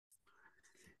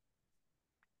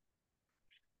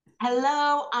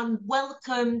Hello and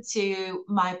welcome to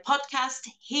my podcast,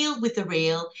 Heal with the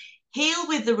Real. Heal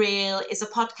with the Real is a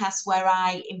podcast where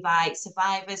I invite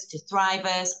survivors to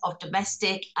thrivers of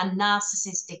domestic and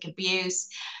narcissistic abuse.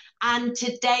 And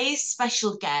today's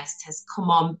special guest has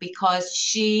come on because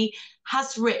she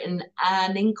has written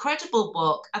an incredible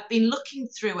book. I've been looking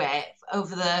through it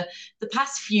over the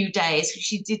past few days.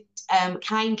 She did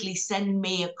kindly send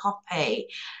me a copy.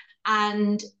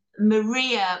 And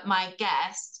Maria, my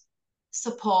guest,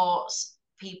 supports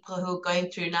people who are going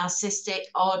through narcissistic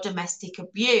or domestic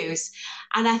abuse.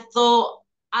 And I thought,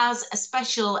 as a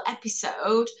special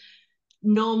episode,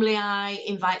 normally I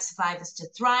invite survivors to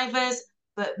thrivers,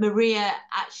 but Maria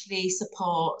actually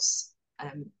supports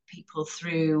people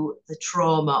through the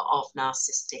trauma of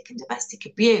narcissistic and domestic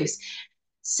abuse.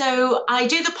 So I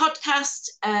do the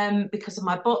podcast because of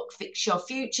my book, Fix Your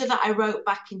Future, that I wrote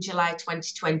back in July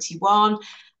 2021.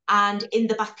 And in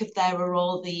the back of there are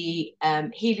all the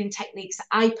healing techniques that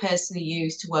I personally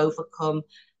use to overcome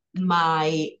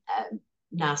my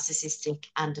narcissistic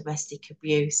and domestic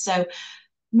abuse. So,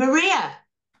 Maria.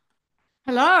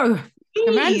 Hello,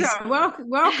 Amanda. Please.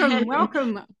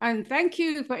 Welcome. And thank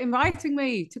you for inviting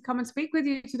me to come and speak with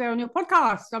you today on your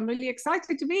podcast. I'm really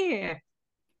excited to be here.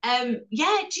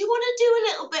 Yeah, do you want to do a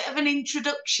little bit of an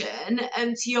introduction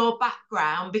to your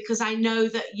background? Because I know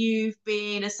that you've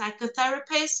been a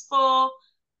psychotherapist for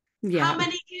how Yeah.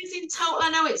 many years in total?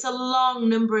 I know it's a long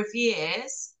number of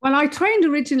years. Well, I trained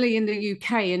originally in the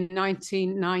UK in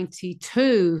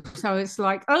 1992. So it's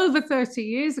like over 30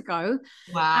 years ago.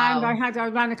 And Wow. I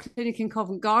ran a clinic in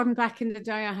Covent Garden back in the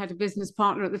day. I had a business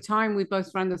partner at the time. We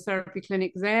both ran the therapy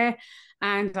clinic there.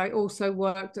 And I also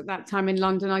worked at that time in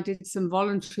London. I did some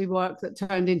voluntary work that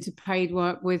turned into paid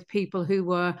work with people who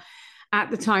were at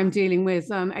the time dealing with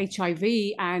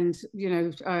HIV and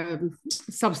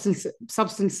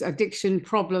substance addiction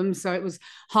problems. So it was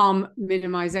harm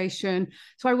minimization.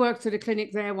 So I worked at a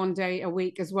clinic there one day a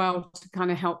week as well to kind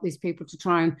of help these people to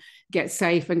try and get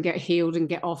safe and get healed and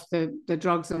get off the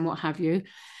drugs and what have you.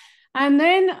 And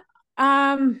then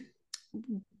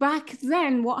back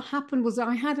then what happened was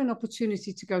I had an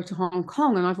opportunity to go to Hong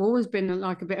Kong, and I've always been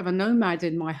like a bit of a nomad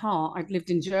in my heart. I'd lived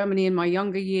in Germany in my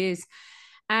younger years,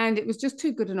 and it was just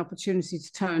too good an opportunity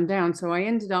to turn down. So I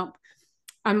ended up,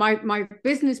 and my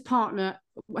business partner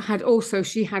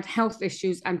she had health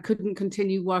issues and couldn't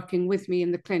continue working with me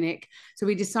in the clinic. So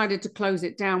we decided to close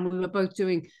it down. We were both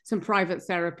doing some private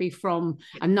therapy from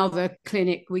another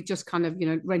clinic. We just kind of,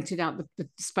 rented out the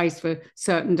space for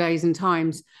certain days and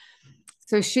times.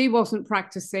 So she wasn't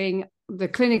practicing. The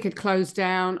clinic had closed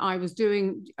down. I was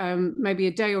doing maybe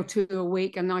a day or two a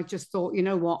week. And I just thought, you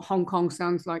know what, Hong Kong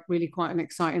sounds like really quite an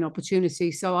exciting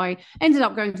opportunity. So I ended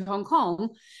up going to Hong Kong.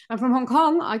 And from Hong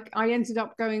Kong, I ended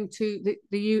up going to the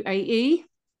UAE,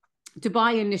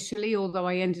 Dubai initially, although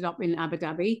I ended up in Abu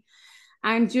Dhabi.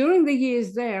 And during the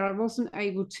years there, I wasn't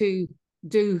able to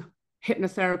do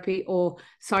hypnotherapy or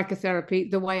psychotherapy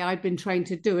the way I'd been trained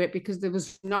to do it, because there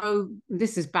was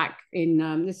this is back in,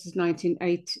 this is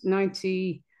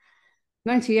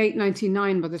 1998,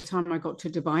 99 by the time I got to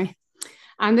Dubai.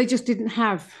 And they just didn't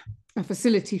have a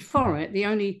facility for it. The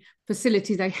only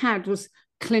facility they had was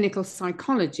clinical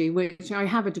psychology, which I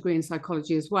have a degree in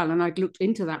psychology as well. And I'd looked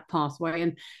into that pathway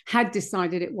and had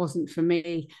decided it wasn't for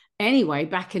me anyway,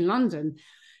 back in London.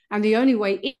 And the only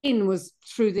way in was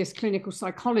through this clinical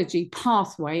psychology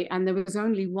pathway. And there was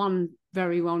only one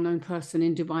very well-known person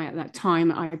in Dubai at that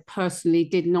time. I personally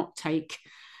did not take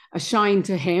a shine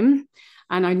to him.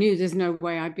 And I knew there's no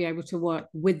way I'd be able to work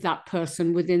with that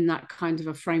person within that kind of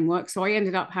a framework. So I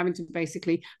ended up having to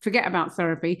basically forget about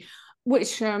therapy,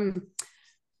 which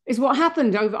is what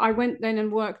happened. I went then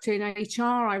and worked in HR.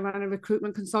 I ran a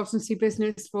recruitment consultancy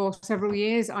business for several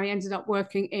years. I ended up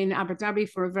working in Abu Dhabi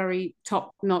for a very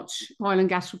top-notch oil and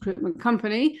gas recruitment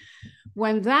company.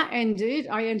 When that ended,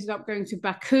 I ended up going to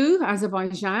Baku,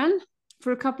 Azerbaijan,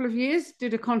 for a couple of years,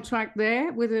 did a contract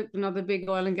there with another big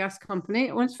oil and gas company.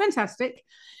 It was fantastic.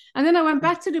 And then I went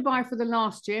back to Dubai for the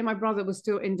last year. My brother was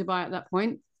still in Dubai at that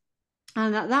point.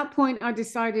 And at that point, I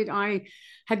decided I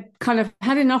had kind of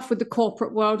had enough with the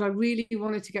corporate world. I really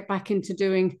wanted to get back into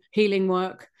doing healing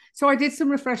work. So I did some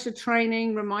refresher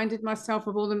training, reminded myself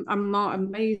of all the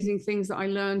amazing things that I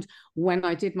learned when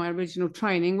I did my original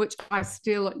training, which I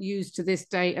still use to this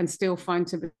day and still find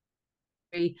to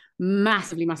be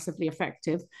massively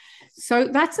effective. So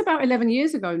that's about 11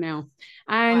 years ago now.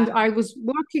 And wow. I was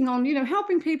working on,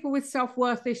 helping people with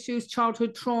self-worth issues,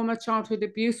 childhood trauma, childhood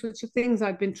abuse, which are things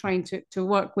I'd been trained to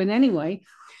work with anyway.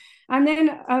 And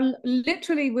then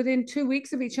literally within 2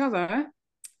 weeks of each other,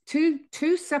 two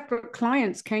separate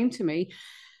clients came to me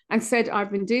and said,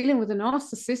 I've been dealing with a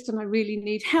narcissist and I really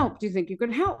need help. Do you think you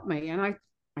can help me? And I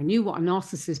knew what a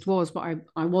narcissist was, but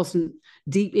I wasn't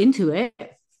deep into it.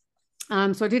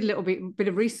 So I did a little bit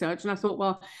of research, and I thought,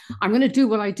 well, I'm going to do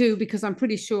what I do because I'm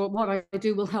pretty sure what I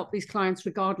do will help these clients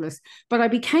regardless. But I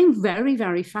became very,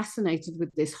 very fascinated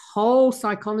with this whole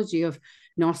psychology of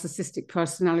narcissistic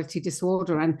personality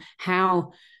disorder and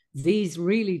how these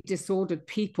really disordered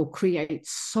people create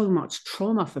so much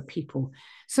trauma for people.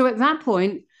 So at that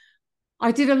point,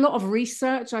 I did a lot of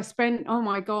research. I spent, oh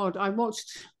my God, I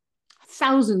watched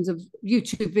thousands of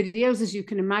YouTube videos, as you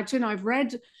can imagine. I've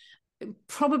read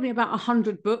probably about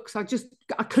 100 books. I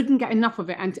couldn't get enough of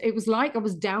it, and it was like I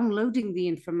was downloading the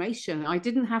information. I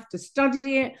didn't have to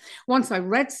study it. Once I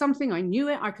read something, I knew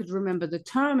it. I could remember the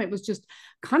term. It was just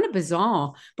kind of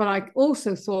bizarre, but I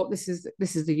also thought, this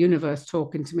is the universe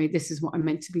talking to me. This is what I'm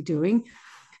meant to be doing.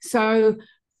 So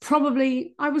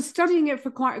probably I was studying it for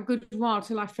quite a good while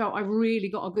till I felt I really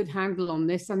got a good handle on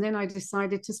this, and then I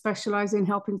decided to specialize in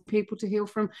helping people to heal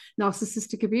from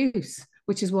narcissistic abuse,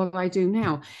 which is what I do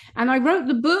now. And I wrote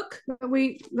the book that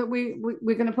we're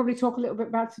going to probably talk a little bit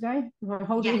about today. If I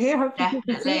hold it here, hopefully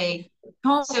definitely.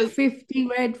 Top 50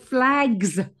 red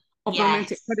flags of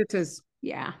romantic predators.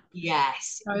 Yeah.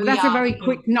 Yes. So that's a very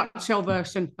quick nutshell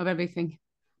version of everything.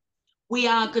 We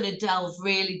are going to delve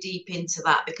really deep into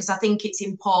that because I think it's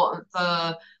important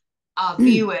for our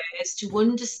viewers to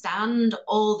understand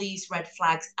all these red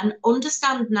flags and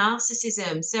understand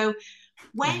narcissism. So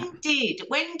when do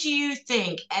you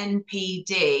think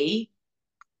NPD,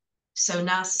 so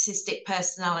narcissistic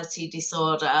personality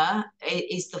disorder,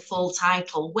 is the full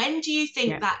title? When do you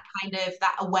think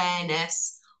that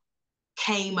awareness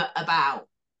came about?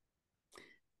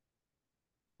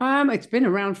 It's been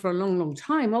around for a long, long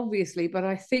time, obviously, but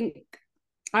I think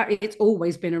it's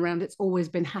always been around. It's always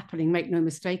been happening. Make no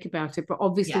mistake about it. But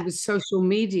obviously, with social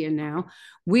media now,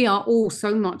 we are all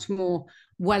so much more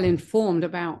well informed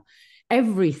about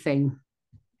everything.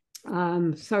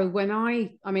 So when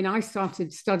I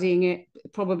started studying it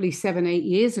probably 7-8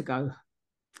 years ago,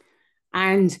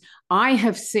 and I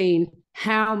have seen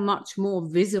how much more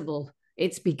visible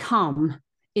it's become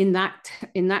in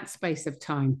that space of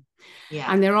time.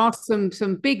 Yeah. And there are some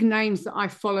big names that I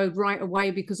followed right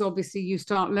away because obviously you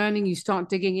start learning, you start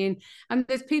digging in. And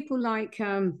there's people like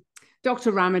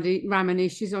Dr. Ramani,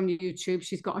 she's on YouTube.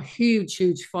 She's got a huge,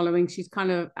 huge following. She's kind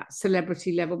of at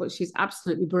celebrity level, but she's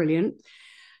absolutely brilliant.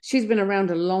 She's been around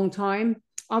a long time.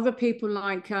 Other people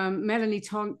like Melanie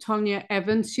Tonya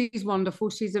Evans, she's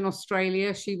wonderful. She's in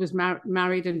Australia. She was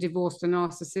married and divorced a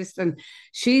narcissist, and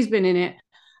she's been in it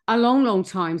a long, long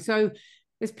time. So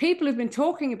there's people who've been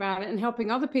talking about it and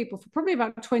helping other people for probably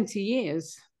about 20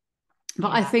 years.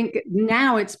 But I think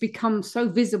now it's become so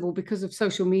visible because of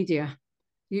social media.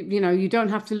 You don't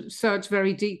have to search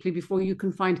very deeply before you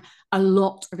can find a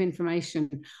lot of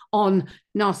information on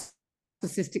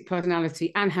narcissistic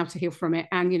personality and how to heal from it.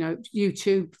 And,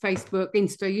 YouTube, Facebook,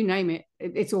 Insta, you name it,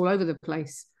 it's all over the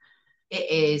place. It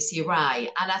is, you're right.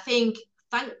 And I think,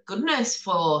 thank goodness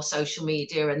for social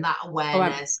media and that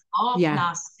awareness of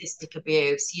narcissistic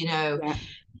abuse.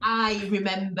 I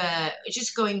remember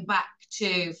just going back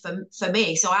to, for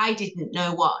me, so I didn't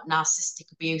know what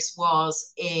narcissistic abuse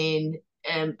was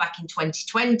back in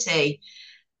 2020.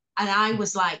 And I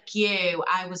was like you,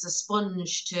 I was a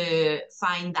sponge to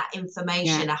find that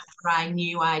information after I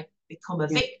knew I'd become a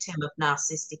victim of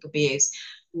narcissistic abuse.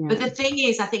 Yeah. But the thing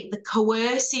is, I think the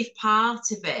coercive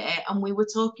part of it, and we were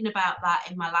talking about that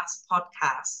in my last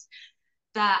podcast,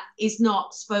 that is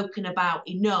not spoken about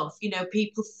enough.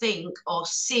 People think or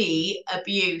see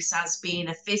abuse as being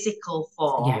a physical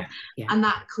form, and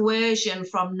that coercion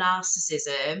from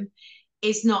narcissism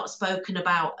is not spoken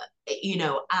about,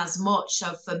 as much.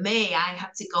 So for me, I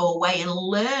had to go away and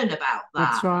learn about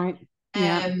that. That's right.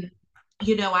 Yeah.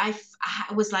 I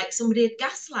was like, somebody had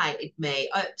gaslighted me.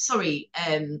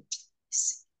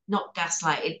 Not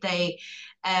gaslighted. They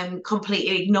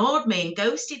completely ignored me and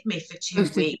ghosted me for 2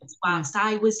 weeks whilst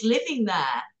I was living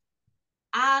there.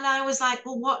 And I was like,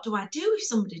 well, what do I do if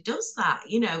somebody does that?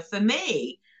 For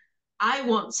me, I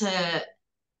want to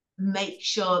make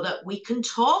sure that we can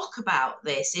talk about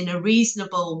this in a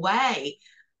reasonable way.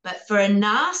 But for a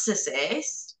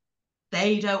narcissist,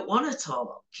 they don't want to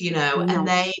talk, and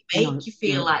they make you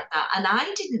feel like that. And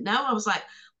I didn't know. I was like,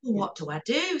 well, what do I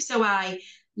do? So I,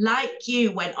 like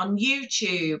you, went on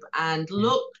YouTube and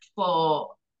looked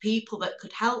for people that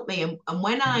could help me. And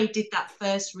when I did that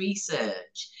first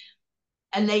research,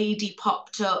 a lady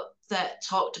popped up that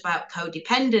talked about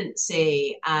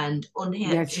codependency and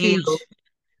unhealed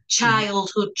Yeah.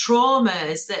 childhood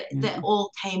traumas that Yeah.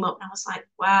 all came up. And I was like,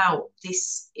 wow,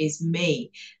 this is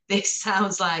me. This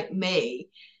sounds like me.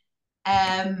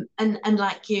 And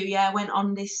like you, yeah, I went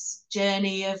on this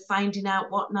journey of finding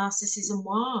out what narcissism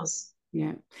was.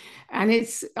 Yeah. And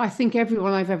it's, I think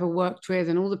everyone I've ever worked with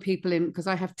and all the people in, because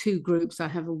I have two groups, I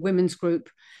have a women's group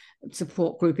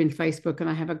support group in Facebook and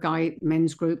I have a guy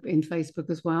men's group in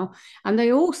Facebook as well. And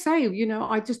they all say, you know,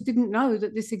 I just didn't know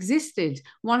that this existed.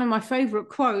 One of my favorite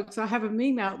quotes, I have a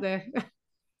meme out there.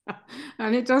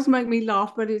 And it does make me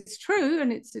laugh, but it's true.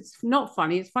 And it's not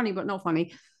funny. It's funny, but not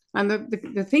funny. And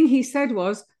the thing he said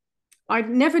was, I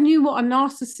never knew what a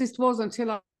narcissist was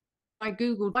until I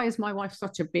Googled, why is my wife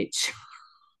such a bitch?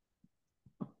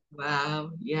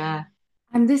 Wow, yeah,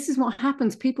 And this is what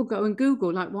happens. People go and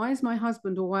Google, like, why is my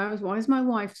husband or why is my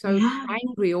wife so yeah,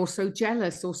 angry or so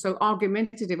jealous or so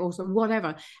argumentative or so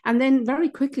whatever? And then very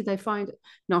quickly they find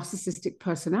narcissistic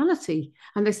personality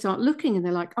and they start looking and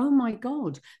they're like, oh my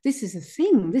God, this is a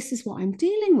thing. This is what I'm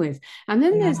dealing with. And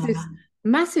then there's this yeah,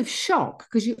 massive shock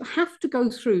because you have to go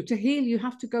through to heal. You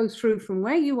have to go through from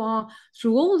where you are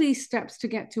through all these steps to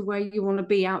get to where you want to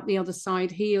be out the other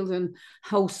side, healed and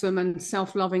wholesome and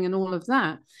self-loving and all of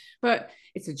that. But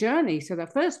it's a journey. So the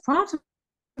first part of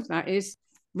that is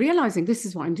realizing this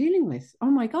is what I'm dealing with.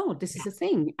 Oh my God, this is a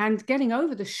thing. And getting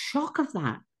over the shock of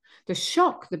that, the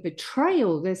shock, the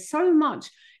betrayal. There's so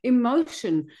much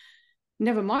emotion.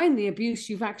 Never mind the abuse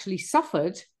you've actually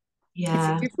suffered. It's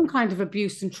a yeah, different kind of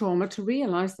abuse and trauma to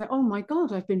realize that, oh my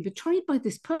God, I've been betrayed by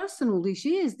this person all these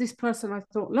years. This person I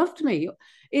thought loved me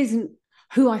isn't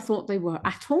who I thought they were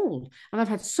at all. And I've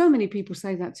had so many people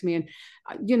say that to me. And,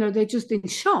 you know, they're just in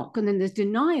shock. And then there's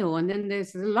denial. And then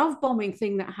there's the love bombing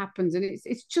thing that happens. And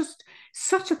it's just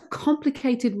such a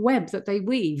complicated web that they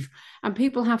weave. And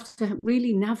people have to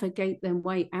really navigate their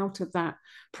way out of that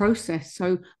process.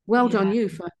 So well done yeah, you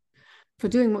for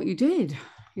doing what you did,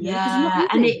 you know, because it's not yeah.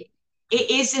 And easy.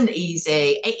 it isn't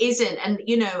easy. It isn't. And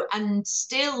you know, and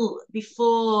still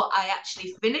before I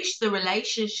actually finished the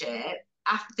relationship,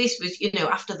 after this was, you know,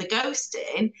 after the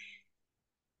ghosting,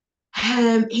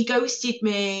 he ghosted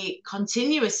me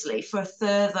continuously for a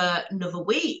further another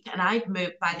week. And I'd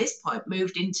moved by this point,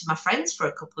 moved into my friends for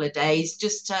a couple of days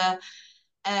just to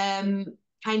um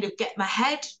kind of get my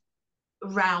head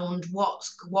around what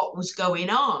was going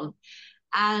on.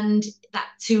 And that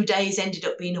 2 days ended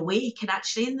up being a week. And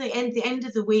actually, in the end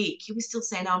of the week, he was still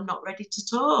saying, "I'm not ready to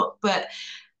talk." But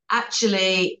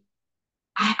actually,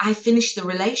 I finished the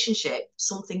relationship,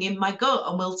 something in my gut,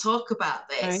 and we'll talk about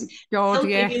this. Thank God,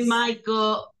 Something in yes, my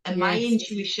gut and my yes,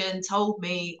 intuition told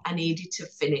me I needed to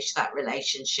finish that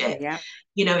relationship. yeah,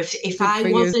 You know, if good I for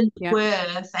you. wasn't Yeah,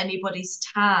 worth anybody's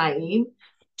time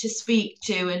to speak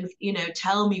to and, you know,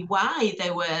 tell me why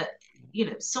they were, you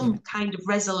know, yeah, some kind of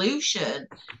resolution,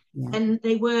 yeah, then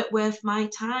they weren't worth my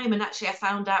time. And actually, I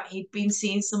found out he'd been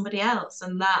seeing somebody else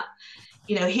and that,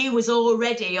 you know, he was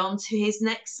already on to his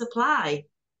next supply.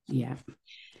 yeah,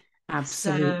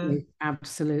 So, absolutely,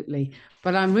 absolutely.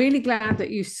 But I'm really glad that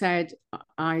you said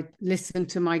I listened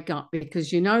to my gut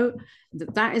because you know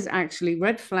that that is actually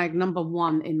red flag number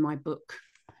one in my book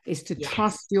is to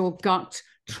trust yes. your gut,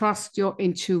 trust your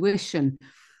intuition.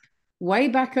 Way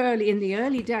back early in the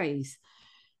early days,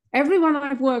 everyone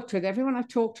I've worked with, everyone I've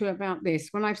talked to about this,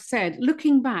 when I've said,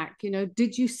 looking back, you know,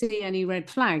 did you see any red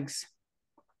flags?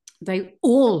 They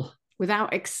all,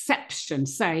 without exception,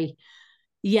 say,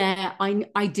 yeah,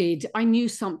 I did. I knew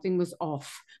something was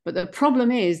off. But the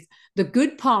problem is the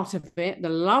good part of it, the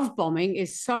love bombing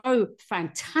is so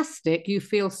fantastic. You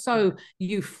feel so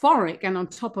euphoric and on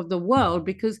top of the world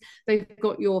because they've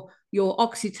got your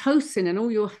oxytocin and all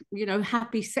your, you know,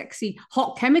 happy, sexy,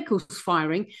 hot chemicals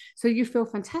firing. So you feel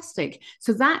fantastic.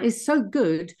 So that is so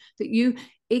good that you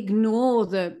ignore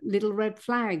the little red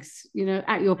flags, you know,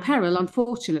 at your peril,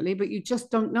 unfortunately, but you just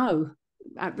don't know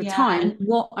at the Yeah. time And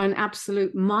what an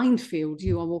absolute minefield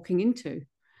you are walking into.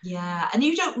 yeah. And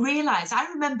you don't realize, I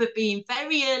remember being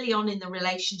very early on in the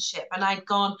relationship and I'd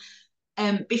gone,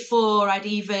 before I'd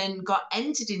even got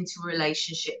entered into a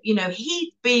relationship, you know,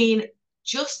 he'd been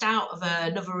just out of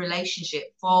another relationship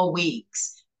 4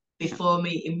 weeks Yeah, before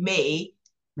meeting me.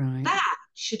 right. That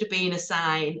should have been a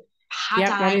sign had Yep,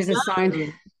 that I is a sign.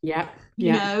 known, Yep, you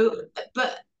yep, know,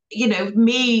 but you know,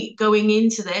 me going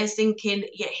into this thinking,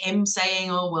 yeah, him saying,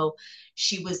 "Oh well,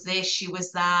 she was this, she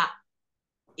was that,"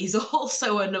 is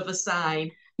also another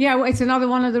sign. Yeah, well, it's another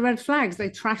one of the red flags. They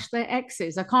trash their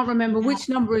exes. I can't remember Yeah. which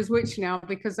number is which now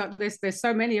because there's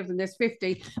so many of them. There's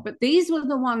 50, but these were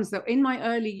the ones that in my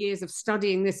early years of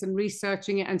studying this and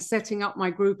researching it and setting up my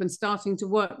group and starting to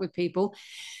work with people,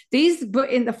 these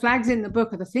but in the flags in the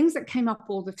book are the things that came up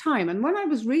all the time. And when I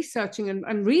was researching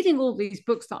and reading all these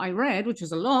books that I read, which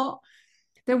was a lot,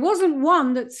 there wasn't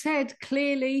one that said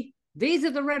clearly, these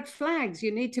are the red flags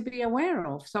you need to be aware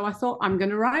of. So I thought, I'm going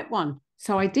to write one.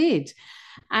 So I did.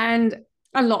 And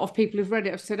a lot of people who've read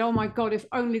it have said, oh my God, if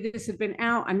only this had been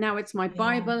out, and now it's my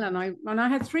Bible. And I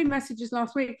had 3 messages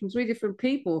last week from 3 different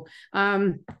people.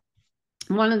 One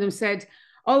of them said,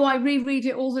 oh, I reread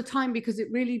it all the time because it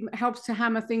really helps to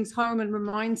hammer things home and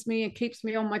reminds me and keeps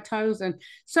me on my toes. And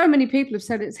so many people have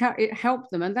said it helped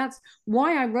them. And that's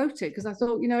why I wrote it, because I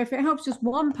thought, if it helps just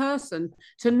one person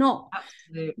to not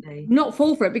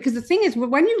fall for it. Because the thing is,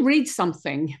 when you read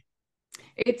something,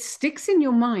 it sticks in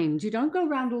your mind. You don't go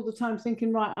around all the time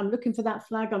thinking, right, I'm looking for that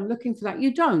flag, I'm looking for that.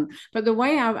 You don't. But the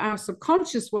way our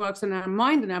subconscious works and our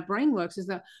mind and our brain works is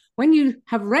that when you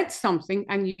have read something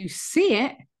and you see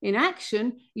it in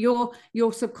action, your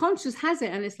subconscious has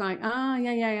it. And it's like,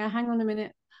 yeah, hang on a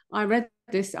minute. I read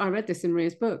this in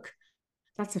Maria's book.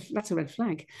 That's a red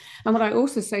flag. And what I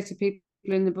also say to people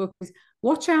in the book is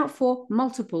watch out for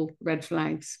multiple red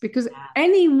flags, because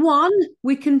any one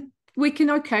we can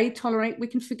tolerate, we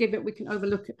can forgive it, we can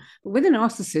overlook it. But with a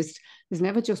narcissist, there's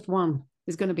never just one.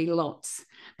 There's going to be lots,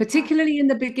 particularly in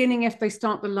the beginning if they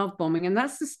start the love bombing. And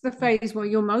that's the phase where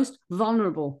you're most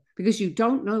vulnerable because you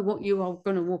don't know what you are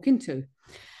going to walk into.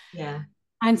 Yeah.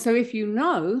 And so if you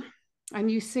know and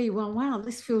you see, well, wow,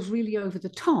 this feels really over the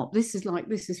top. This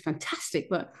is fantastic.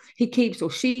 But he keeps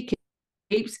or she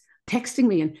keeps texting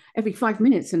me and every 5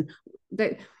 minutes. And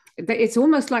it's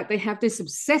almost like they have this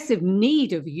obsessive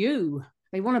need of you.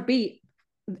 They want to be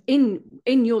in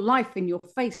your life, in your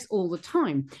face all the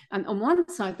time. And on one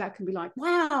side, that can be like,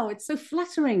 wow, it's so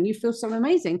flattering. You feel so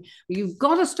amazing. You've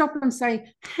got to stop and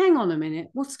say, hang on a minute,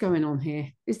 what's going on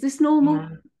here? Is this normal? Yeah.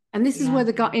 And this is where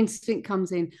the gut instinct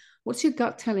comes in. What's your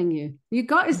gut telling you? Your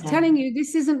gut is telling you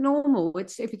this isn't normal.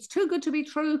 If it's too good to be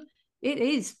true, it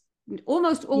is.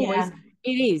 Almost always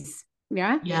it is.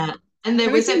 Yeah. Yeah. And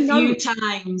there was a few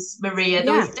times, Maria,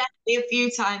 there was definitely a few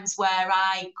times where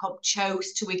I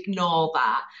chose to ignore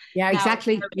that. Yeah,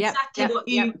 exactly. Exactly what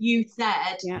you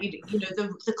said,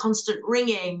 the constant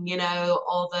ringing,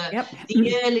 or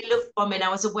the early love bombing. I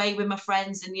was away with my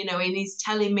friends and he's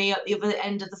telling me at the other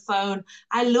end of the phone,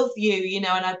 I love you,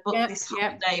 and I booked this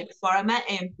holiday before I met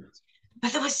him.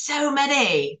 But there were so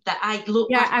many that I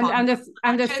looked back on.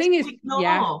 And the thing is,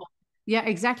 yeah,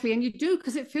 exactly. And you do,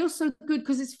 because it feels so good,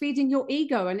 because it's feeding your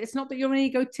ego. And it's not that you're an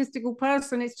egotistical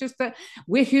person. It's just that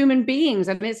we're human beings.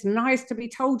 And it's nice to be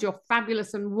told you're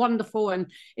fabulous and wonderful. And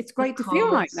it's great to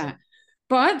feel like that.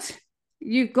 But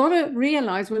you've got to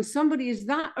realize when somebody is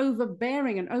that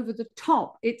overbearing and over the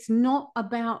top, it's not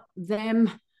about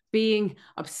them being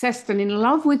obsessed and in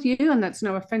love with you. And that's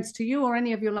no offense to you or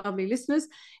any of your lovely listeners.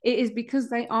 It is because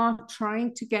they are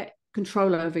trying to get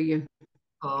control over you.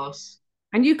 Of course.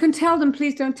 And you can tell them,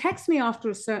 please don't text me after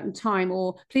a certain time,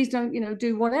 or please don't,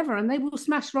 do whatever. And they will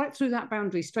smash right through that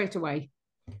boundary straight away.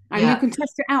 And you can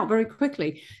test it out very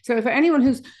quickly. So for anyone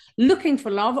who's looking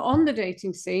for love on the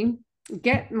dating scene,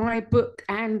 get my book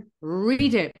and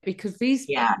read it, because these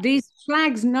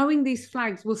flags, knowing these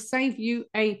flags will save you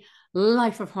a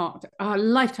lifetime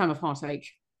of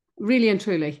heartache, really and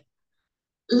truly.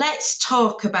 Let's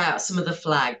talk about some of the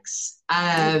flags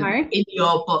in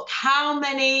your book. How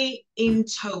many in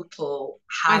total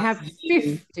have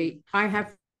you? 50. I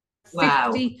have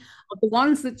 50 of the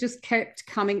ones that just kept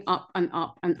coming up and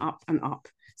up and up and up.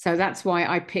 So that's why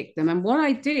I picked them. And what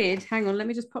I did, hang on, let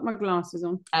me just put my glasses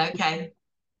on. Okay.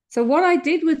 So what I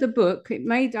did with the book,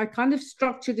 I kind of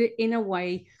structured it in a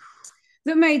way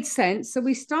that made sense. So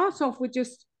we start off with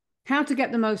just how to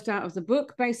get the most out of the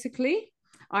book, basically.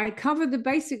 I cover the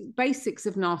basics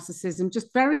of narcissism,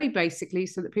 just very basically,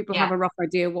 so that people have a rough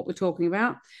idea of what we're talking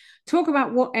about. Talk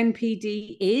about what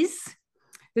NPD is,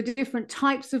 the different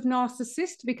types of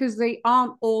narcissist, because they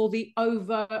aren't all the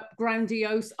over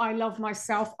grandiose, I love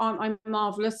myself, aren't I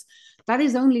marvelous? That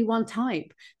is only one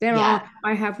type. I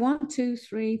have 1, 2,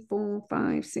 3, 4,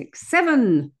 5, 6,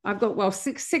 7. I've got,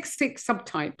 six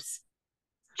subtypes.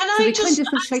 Can I just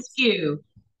ask you?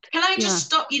 Can I just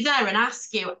stop you there and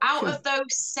ask you, out of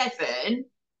those 7,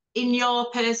 in your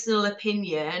personal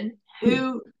opinion,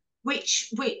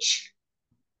 which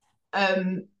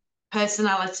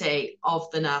personality of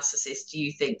the narcissist do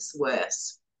you think's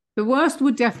worse? The worst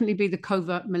would definitely be the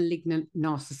covert malignant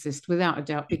narcissist, without a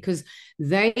doubt, because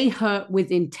they hurt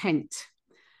with intent.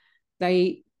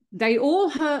 They they all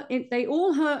hurt. They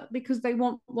all hurt because they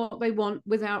want what they want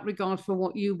without regard for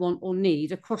what you want or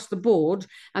need across the board,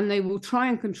 and they will try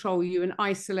and control you and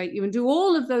isolate you and do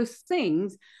all of those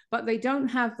things, but they don't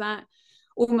have that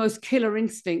almost killer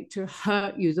instinct to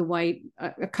hurt you the way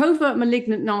a covert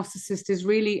malignant narcissist is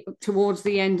really towards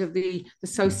the end of the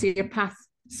sociopath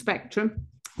spectrum.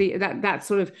 That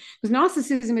sort of, because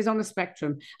narcissism is on a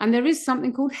spectrum, and there is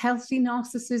something called healthy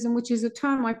narcissism, which is a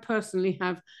term I personally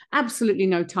have absolutely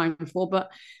no time for,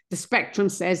 but the spectrum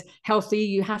says healthy,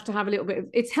 you have to have a little bit of,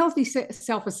 it's healthy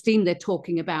self-esteem they're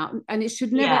talking about, and it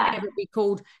should never ever be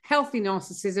called healthy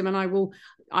narcissism. And I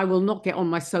will not get on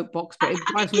my soapbox, but it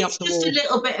drives me up the wall. It's just a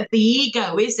little bit of the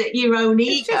ego, is it? Your own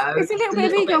ego. It's a little bit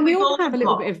of ego, and we all have a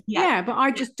little bit of, but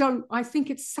I just don't, I think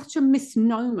it's such a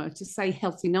misnomer to say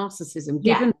healthy narcissism,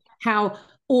 given how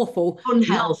awful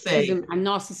unhealthy and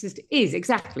narcissist is.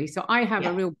 Exactly. So I have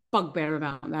a real bugbear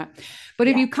about that. But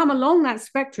if you come along that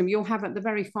spectrum, you'll have at the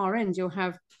very far end, you'll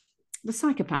have the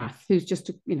psychopath who's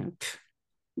just,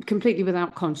 completely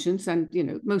without conscience. And,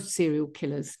 most serial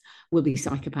killers will be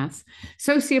psychopaths.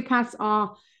 Sociopaths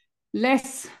are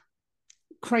less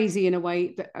crazy in a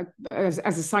way as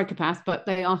a psychopath, but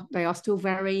they are still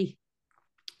very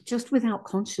just without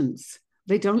conscience.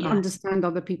 They don't understand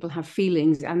other people have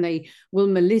feelings, and they will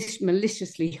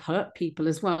maliciously hurt people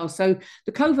as well. So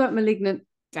the covert malignant,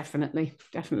 definitely.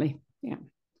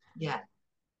 Yeah.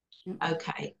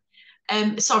 Okay.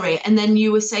 Sorry, and then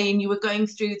you were saying you were going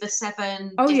through the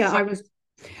 7. Oh yeah, I was.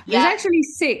 There's actually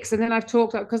 6, and then I've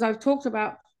talked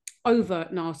about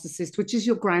overt narcissist, which is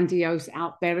your grandiose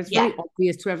out there. It's very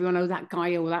obvious to everyone. Oh, that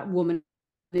guy or that woman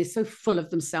is so full of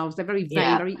themselves. They're very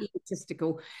vain, very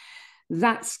egotistical.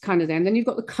 That's kind of them. Then you've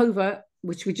got the covert,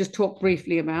 which we just talked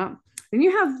briefly about. Then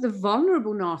you have the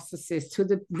vulnerable narcissist, who are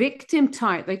the victim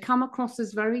type. They come across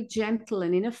as very gentle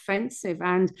and inoffensive,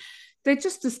 and they're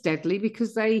just as deadly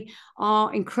because they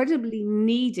are incredibly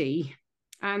needy,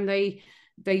 and they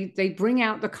bring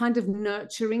out the kind of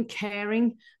nurturing,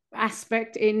 caring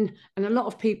aspect in, and a lot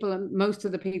of people, and most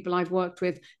of the people I've worked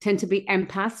with, tend to be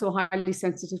empaths or highly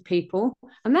sensitive people,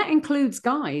 and that includes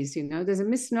guys. There's a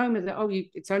misnomer that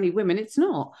it's only women. It's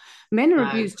not. Men are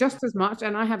abused just as much,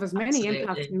 and I have as many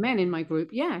empaths men in my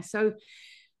group. So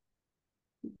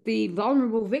the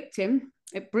vulnerable victim,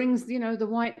 it brings, the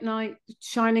white knight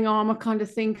shining armor kind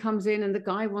of thing comes in, and the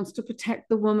guy wants to protect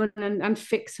the woman and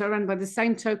fix her, and by the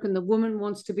same token, the woman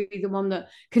wants to be the one that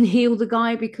can heal the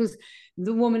guy because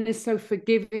the woman is so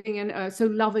forgiving and so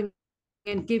loving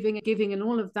and giving and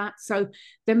all of that. So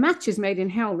the match is made in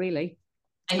hell, really.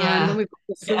 And then we've got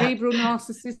the cerebral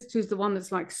narcissist, who's the one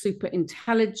that's like super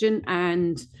intelligent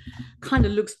and kind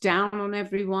of looks down on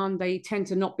everyone. They tend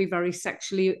to not be very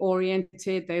sexually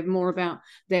oriented. They're more about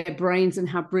their brains and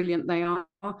how brilliant they are.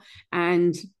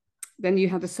 And then you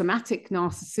have the somatic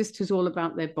narcissist, who's all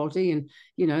about their body, and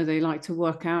they like to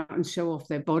work out and show off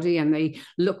their body, and they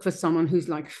look for someone who's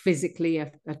like physically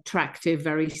attractive,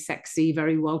 very sexy,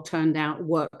 very well turned out,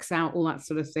 works out, all that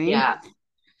sort of thing.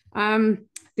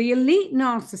 The elite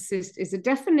narcissist is a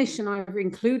definition I've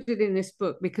included in this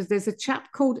book because there's a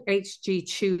chap called H.G.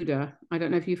 Tudor. I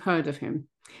don't know if you've heard of him.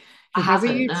 He has a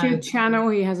YouTube channel.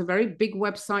 He has a very big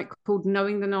website called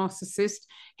Knowing the Narcissist.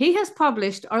 He has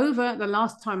published, over the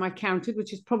last time I counted,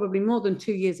 which is probably more than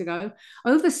 2 years ago,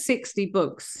 over 60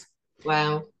 books.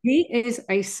 Wow. He is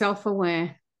a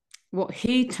self-aware, what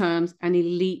he terms an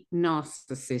elite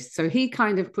narcissist. So he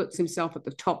kind of puts himself at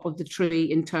the top of the tree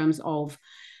in terms of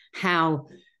how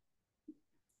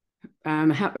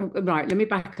right, let me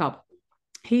back up.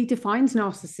 He defines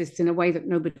narcissists in a way that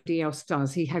nobody else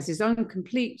does. He has his own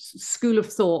complete school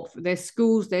of thought. There's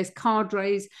schools, there's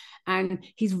cadres, and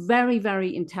he's very,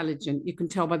 very intelligent. You can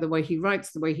tell by the way he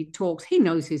writes, the way he talks. He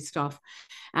knows his stuff.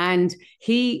 And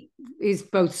he is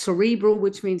both cerebral,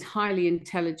 which means highly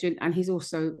intelligent, and he's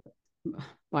also,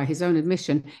 by his own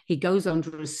admission, he goes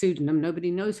under a pseudonym.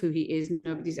 Nobody knows who he is.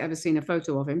 Nobody's ever seen a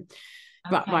photo of him.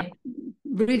 But by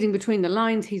reading between the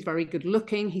lines, he's very good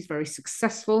looking. He's very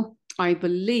successful. I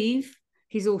believe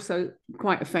he's also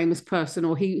quite a famous person,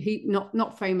 or he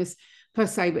not famous per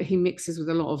se, but he mixes with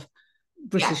a lot of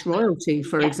British royalty,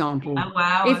 for example. Oh,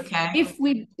 wow.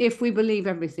 If we believe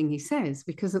everything he says,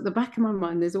 because at the back of my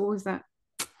mind, there's always that,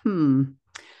 And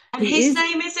his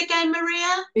name is again,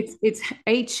 Maria? It's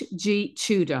H.G.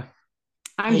 Tudor.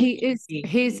 And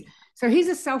so he's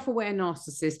a self-aware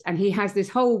narcissist, and he has this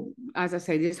whole, as I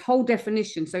say, this whole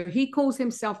definition. So he calls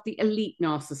himself the elite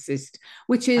narcissist,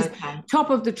 which is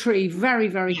top of the tree, very,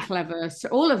 very clever, so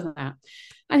all of that.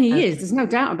 And he is, there's no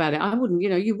doubt about it.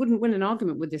 You wouldn't win an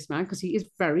argument with this man because he is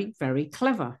very, very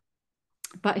clever.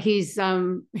 but he's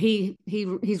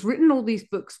written all these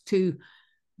books to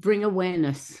bring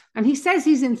awareness. And he says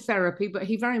he's in therapy, but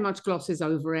he very much glosses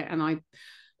over it. And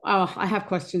I have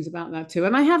questions about that too.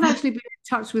 And I have actually been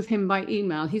in touch with him by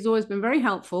email. He's always been very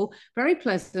helpful, very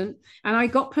pleasant. And I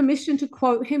got permission to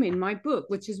quote him in my book,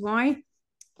 which is why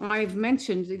I've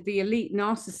mentioned the elite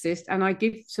narcissist. And I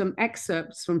give some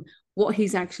excerpts from what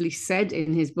he's actually said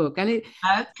in his book. And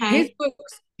Okay.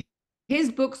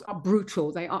 his books are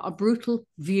brutal. They are a brutal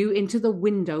view into the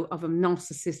window of a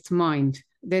narcissist's mind.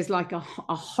 There's like a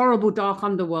horrible dark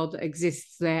underworld that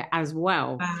exists there as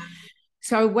well.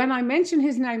 So when I mention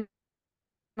his name,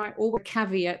 I always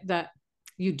caveat that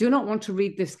you do not want to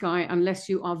read this guy unless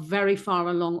you are very far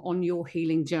along on your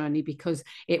healing journey, because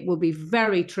it will be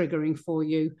very triggering for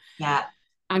you,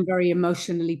 and very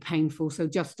emotionally painful. So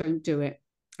just don't do it.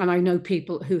 And I know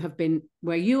people who have been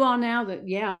where you are now that,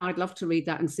 yeah, I'd love to read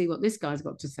that and see what this guy's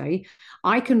got to say.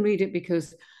 I can read it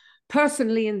because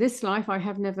personally in this life, I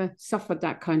have never suffered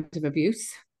that kind of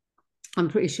abuse. I'm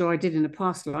pretty sure I did in a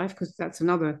past life, because that's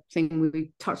another thing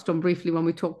we touched on briefly when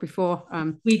we talked before.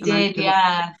 We did,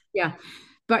 yeah. Yeah.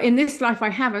 But in this life, I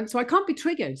haven't. So I can't be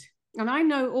triggered. And I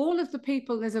know all of the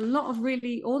people, there's a lot of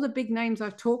really, all the big names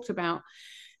I've talked about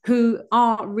who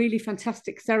are really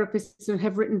fantastic therapists and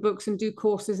have written books and do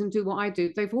courses and do what I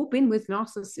do. They've all been with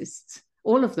narcissists,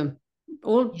 all of them.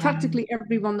 Practically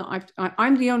everyone that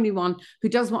I'm the only one who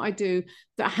does what I do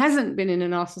that hasn't been in a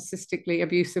narcissistically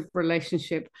abusive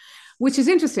relationship, which is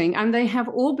interesting. And they have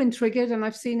all been triggered, and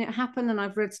I've seen it happen, and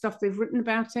I've read stuff they've written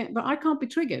about it, but I can't be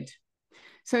triggered.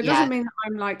 So it doesn't mean that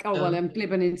I'm like, oh, well, I'm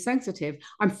glib and insensitive.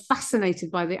 I'm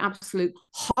fascinated by the absolute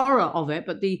horror of it,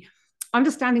 but the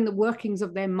understanding the workings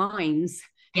of their minds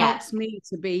helps me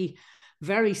to be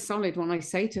very solid when I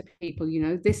say to people, you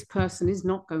know, this person is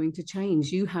not going to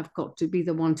change. You have got to be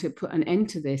the one to put an end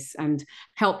to this and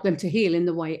help them to heal in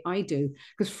the way I do.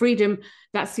 Because freedom,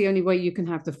 that's the only way you can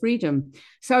have the freedom.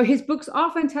 So his books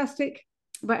are fantastic.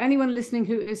 But anyone listening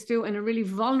who is still in a really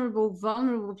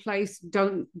vulnerable place,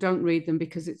 don't read them,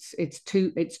 because it's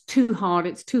too hard,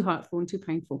 it's too hurtful and too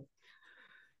painful.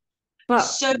 But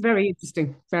so, very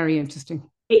interesting.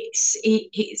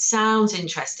 It sounds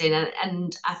interesting,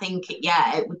 and I think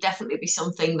it would definitely be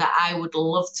something that I would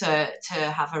love to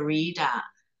have a read at.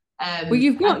 Well,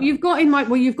 you've got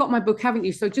my book, haven't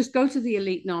you? So just go to the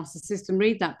Elite Narcissist and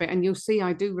read that bit, and you'll see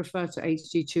I do refer to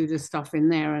H.G. Tudor's stuff in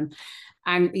there,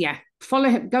 and yeah, follow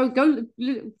him. Go,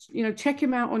 you know, check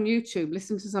him out on YouTube.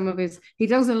 Listen to some of his. He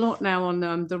does a lot now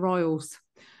on the Royals,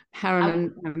 Harry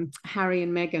and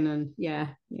Meghan, and yeah.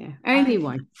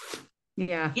 Anyway,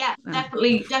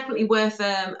 definitely worth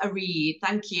a read.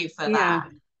 Thank you for that.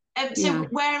 So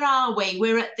where are we?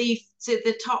 We're at the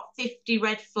top 50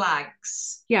 red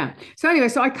flags. Yeah. So anyway,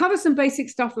 so I cover some basic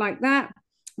stuff like that.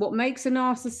 What makes a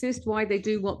narcissist? Why they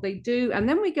do what they do, and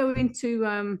then we go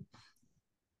into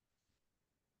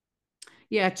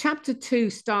chapter 2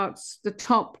 starts the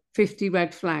top 50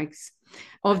 red flags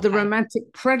of the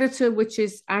romantic predator, which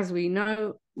is, as we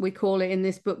know, we call it in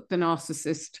this book, the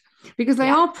narcissist, because they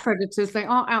are predators. They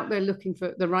are out there looking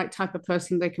for the right type of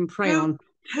person they can prey on.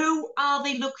 Who are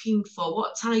they looking for?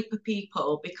 What type of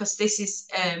people? Because this is,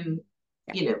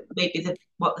 you know, maybe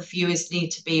what the viewers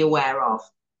need to be aware of.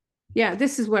 Yeah,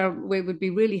 this is where it would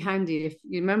be really handy. If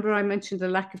you remember, I mentioned the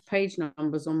lack of page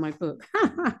numbers on my book,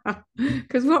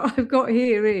 because what I've got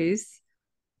here is,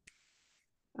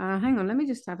 hang on, let me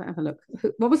just have a look.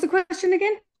 What was the question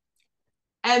again?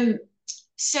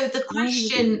 So the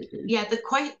question,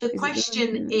 the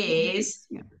question is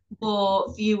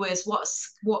for viewers,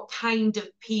 what kind of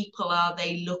people are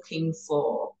they looking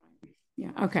for?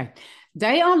 Yeah, okay.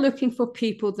 They are looking for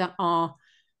people that are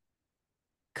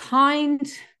kind,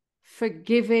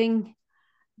 forgiving,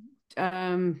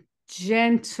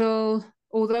 gentle,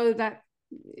 although that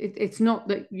it's not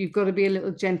that you've got to be a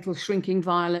little gentle, shrinking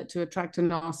violet to attract a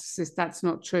narcissist. That's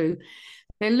not true.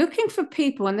 They're looking for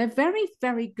people, and they're very,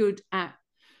 very good at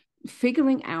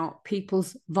figuring out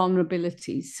people's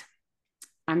vulnerabilities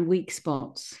and weak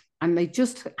spots. And they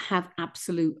just have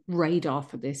absolute radar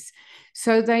for this.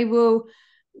 So they will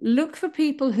look for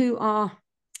people who are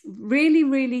really,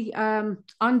 really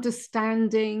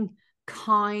understanding,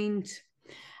 kind.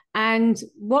 And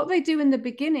what they do in the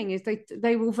beginning is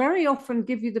they will very often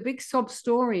give you the big sob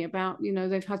story about, you know,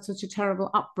 they've had such a terrible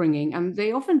upbringing. And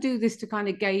they often do this to kind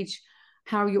of gauge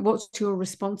what's your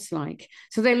response like.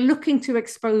 So they're looking to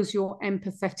expose your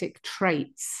empathetic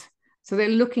traits. So they're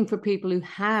looking for people who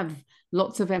have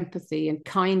lots of empathy and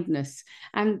kindness,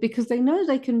 and because they know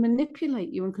they can manipulate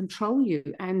you and control you,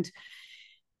 and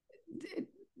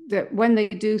that when they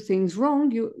do things wrong,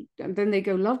 then they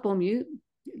go love bomb you,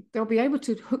 they'll be able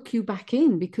to hook you back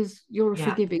in because you're a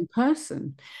forgiving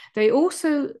person. They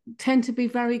also tend to be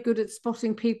very good at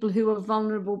spotting people who are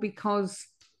vulnerable because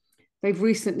they've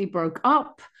recently broke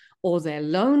up, or they're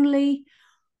lonely,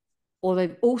 or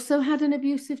they've also had an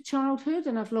abusive childhood.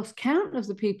 And I've lost count of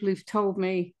the people who've told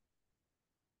me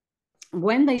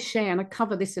when they share, and I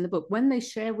cover this in the book, when they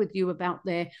share with you about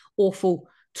their awful,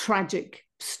 tragic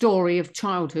story of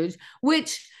childhood,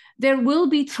 which there will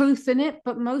be truth in it,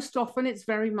 but most often it's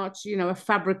very much, a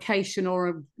fabrication or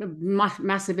a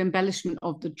massive embellishment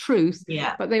of the truth.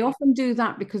 Yeah. But they often do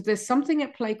that because there's something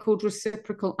at play called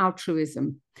reciprocal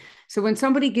altruism. So when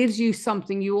somebody gives you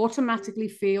something, you automatically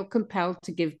feel compelled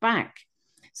to give back.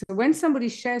 So when somebody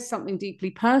shares something deeply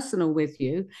personal with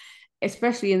you,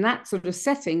 especially in that sort of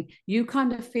setting, you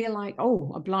kind of feel like,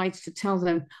 obliged to tell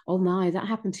them, oh my, that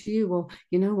happened to you, or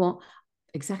you know what,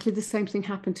 exactly the same thing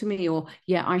happened to me, or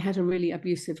yeah, I had a really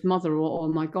abusive mother, or oh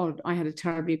my God, I had a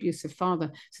terribly abusive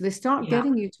father. So they start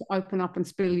getting you to open up and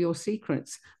spill your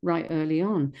secrets right early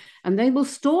on. And they will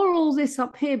store all this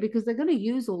up here because they're going to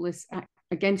use all this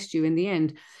against you in the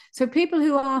end. So people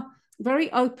who are very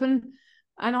open,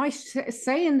 and I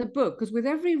say in the book, because with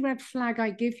every red flag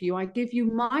I give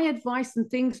you my advice and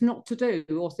things not to do,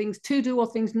 or things to do, or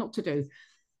things not to do.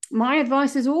 My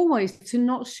advice is always to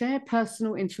not share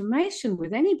personal information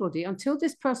with anybody until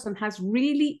this person has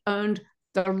really earned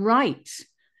the right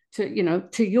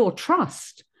to your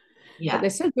trust. Yeah. But they're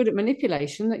so good at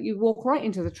manipulation that you walk right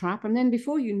into the trap, and then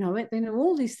before you know it, they know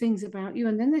all these things about you,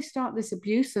 and then they start this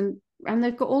abuse, and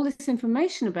they've got all this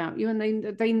information about you, and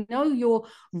they know your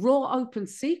raw, open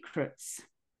secrets.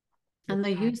 And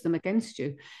they use them against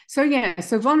you. So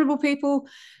vulnerable people,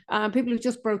 people who've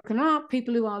just broken up,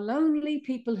 people who are lonely,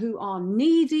 people who are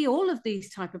needy, all of these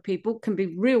type of people can be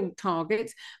real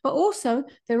targets. But also,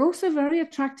 they're also very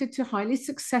attracted to highly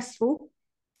successful,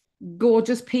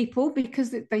 gorgeous people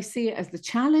because they see it as the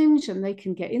challenge, and they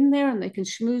can get in there and they can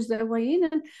schmooze their way in.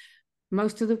 And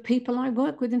most of the people I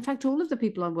work with, in fact, all of the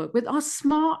people I work with, are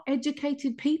smart,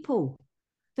 educated people.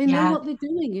 They know what they're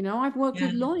doing. I've worked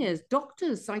with lawyers,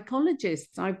 doctors,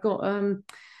 psychologists. I've got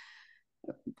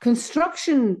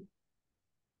construction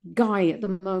guy at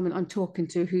the moment I'm talking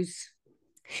to who's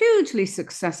hugely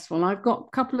successful. I've got a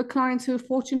couple of clients who are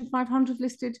Fortune 500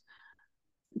 listed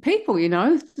people,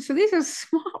 So these are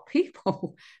smart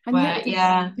people. And yet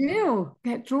they still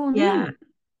get drawn in.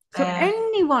 So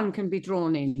anyone can be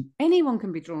drawn in. Anyone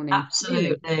can be drawn in.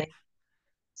 Absolutely. Really.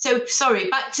 So, sorry,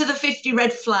 back to the 50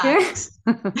 red flags.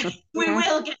 We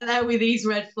will get there with these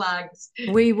red flags.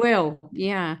 We will,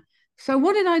 yeah. So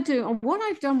what did I do? And what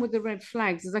I've done with the red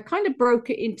flags is I kind of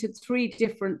broke it into 3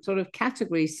 different sort of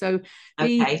categories. So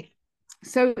to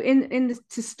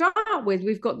start with,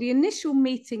 we've got the initial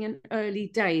meeting and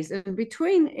early days. And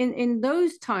between in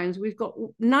those times, we've got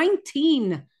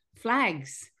 19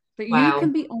 flags that you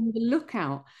can be on the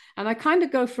lookout. And I kind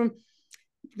of go from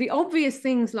the obvious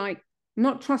things like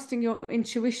not trusting your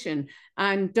intuition,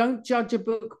 and don't judge a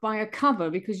book by a cover,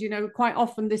 because quite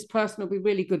often this person will be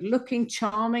really good looking,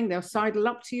 charming, they'll sidle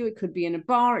up to you, it could be in a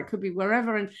bar, it could be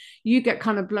wherever, and you get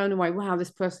kind of blown away, wow, this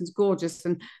person's gorgeous.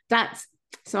 And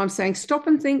so I'm saying stop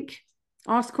and think,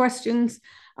 ask questions.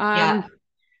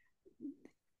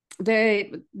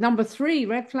 The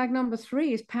red flag number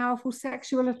 3 is powerful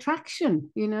sexual attraction.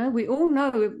 We all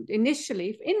know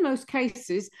initially, in most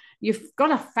cases, you've got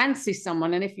to fancy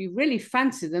someone. And if you really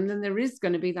fancy them, then there is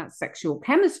going to be that sexual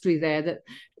chemistry there that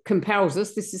compels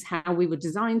us. This is how we were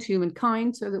designed,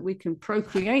 humankind, so that we can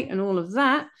procreate and all of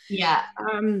that. Yeah.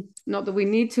 Not that we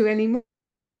need to anymore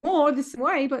this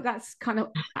way, but that's kind of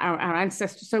our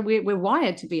ancestors. So we're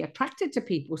wired to be attracted to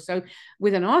people. So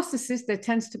with a narcissist, there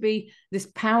tends to be this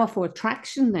powerful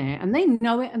attraction there, and they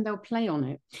know it and they'll play on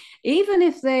it. Even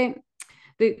if they're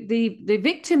the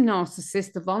victim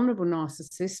narcissist, the vulnerable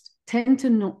narcissist, tend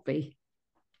to not be.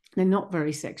 They're not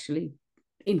very sexually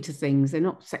into things. They're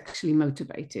not sexually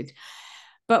motivated.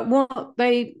 But what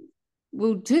they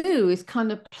will do is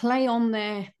kind of play on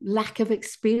their lack of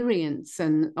experience,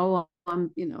 and I'm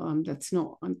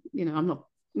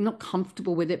not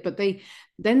comfortable with it. But they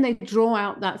draw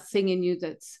out that thing in you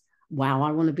that's, wow,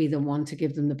 I want to be the one to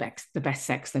give them the best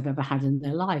sex they've ever had in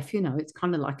their life. It's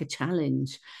kind of like a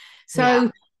challenge.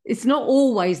 So it's not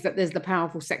always that there's the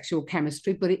powerful sexual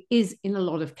chemistry, but it is in a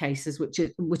lot of cases, which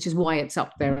is why it's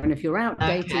up there. And if you're out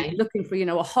dating, looking for,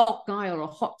 a hot guy or a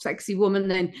hot, sexy woman,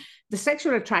 then the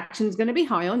sexual attraction is going to be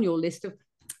high on your list of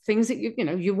things that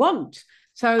you want.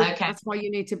 So Okay. that's why you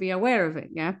need to be aware of it.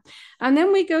 Yeah. And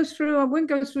then we go through, I won't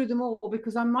go through them all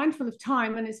because I'm mindful of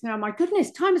time, and it's now, my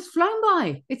goodness, time has flown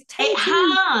by. It's 10 It to.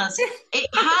 has. It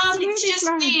It's has. It's really just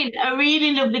flown. been a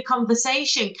really lovely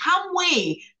conversation. Can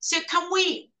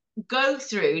we go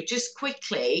through just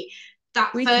quickly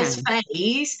that We first can.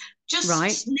 phase, Right.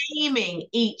 just naming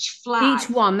each flag? Each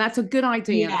one. That's a good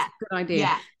idea. That's Yeah. a good idea.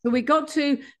 Yeah. So we got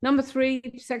to number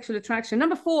 3, sexual attraction.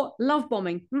 Number 4, love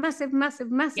bombing. Massive,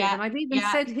 massive, massive. Yeah. And I've even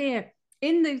Yeah. said here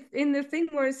in the thing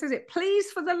where it says it,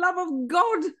 please, for the love of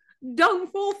God,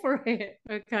 don't fall for it.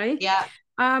 Okay. Yeah.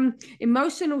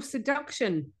 Emotional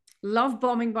seduction, love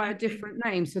bombing by a Okay. different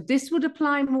name. So this would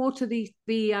apply more to the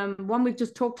one we've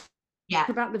just talked Yeah.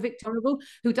 about, the victimable,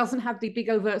 who doesn't have the big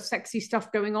overt sexy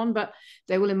stuff going on, but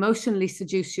they will emotionally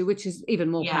seduce you, which is even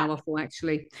more Yeah. powerful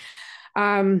actually.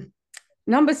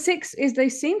 Number 6 is they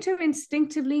seem to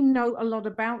instinctively know a lot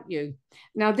about you.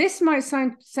 Now, this might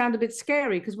sound a bit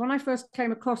scary because when I first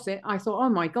came across it, I thought, oh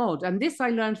my God. And this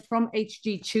I learned from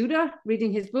H.G. Tudor,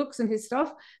 reading his books and his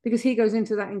stuff, because he goes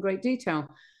into that in great detail.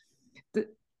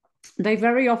 They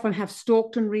very often have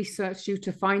stalked and researched you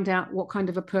to find out what kind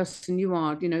of a person you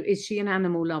are. You know, is she an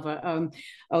animal lover?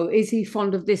 Oh, is he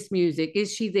fond of this music?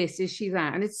 Is she this? Is she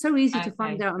that? And it's so easy to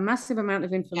find Okay. out a massive amount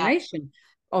of Yeah. information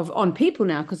on people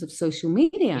now because of social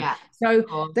media. Yeah. So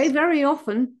Of they course. very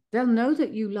often, they'll know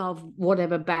that you love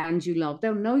whatever band you love.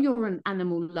 They'll know you're an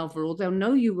animal lover, or they'll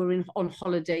know you were on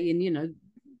holiday in, you know,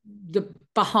 the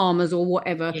Bahamas or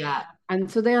whatever. Yeah. And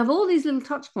so they have all these little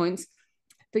touch points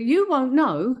that you won't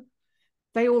know.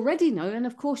 They already know, and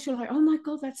of course you're like, oh my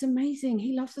God, that's amazing,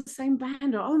 he loves the same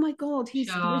band, or oh my God,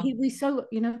 Sure. we so,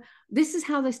 you know, this is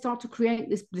how they start to create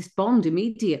this bond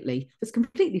immediately. It's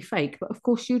completely fake, but of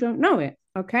course you don't know it.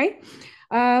 Okay.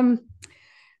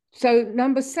 So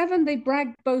number 7, they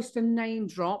brag, boast, and name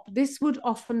drop. This would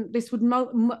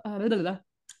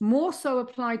more so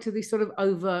apply to the sort of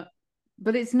overt,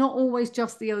 but it's not always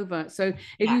just the overt. So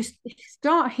if Yeah. you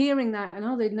start hearing that and,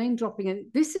 oh, they're name dropping,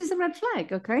 and this is a red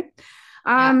flag. Okay.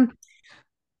 Yeah.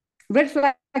 Red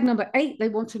flag number 8, they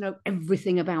want to know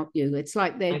everything about you. It's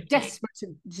like they're Okay. desperate to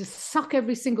just suck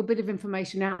every single bit of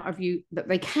information out of you that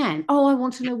they can. Oh, I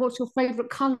want to know what's your favorite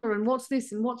color, and what's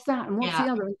this, and what's that, and what's Yeah.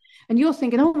 the other. And you're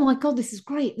thinking, oh my God, this is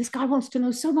great. This guy wants to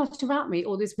know so much about me,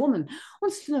 or this woman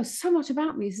wants to know so much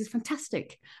about me. This is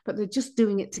fantastic. But they're just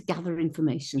doing it to gather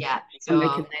information. Yeah. And they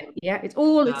can Sure. then, yeah, it's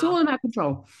all Sure. about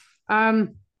control.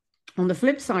 On the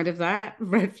flip side of that,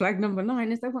 red flag number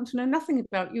 9 is they want to know nothing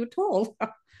about you at all.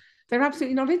 They're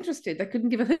absolutely not interested. They couldn't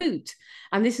give a hoot.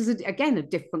 And this is, again, a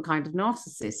different kind of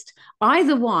narcissist.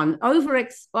 Either one, over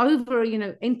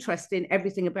interest in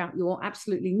everything about you, or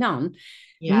absolutely none.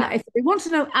 Yeah. If they want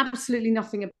to know absolutely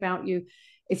nothing about you,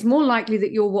 it's more likely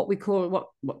that you're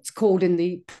what's called in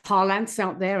the parlance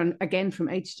out there, and again from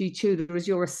H.G. Tudor, is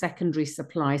you're a secondary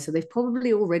supply. So they've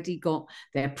probably already got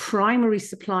their primary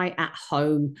supply at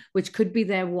home, which could be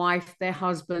their wife, their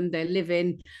husband, their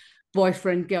live-in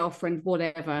boyfriend, girlfriend,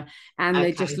 whatever, and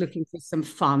they're just Okay. looking for some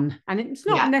fun. And it's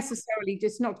not Yeah. necessarily,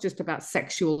 it's not just about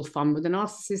sexual fun with a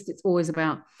narcissist. It's always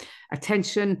about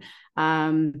attention,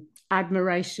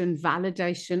 admiration,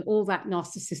 validation, all that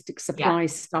narcissistic Yeah. supply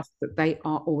stuff that they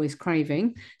are always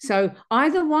craving. So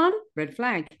either one, red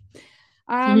flag.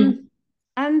 Mhm.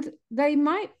 And they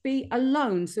might be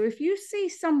alone. So if you see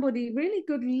somebody really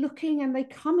good looking and they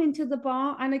come into the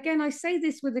bar, and again, I say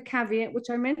this with a caveat, which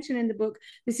I mentioned in the book,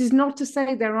 this is not to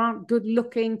say there aren't good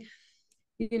looking,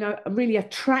 you know, really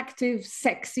attractive,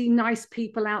 sexy, nice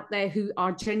people out there who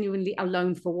are genuinely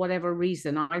alone for whatever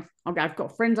reason. I've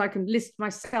got friends I can list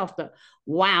myself that,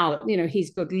 wow, you know,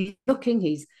 he's good looking,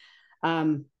 he's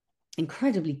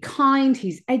incredibly kind,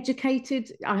 he's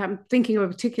educated. I am thinking of a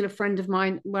particular friend of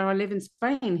mine where I live in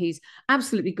Spain. He's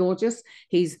absolutely gorgeous,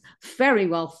 he's very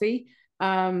wealthy,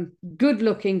 good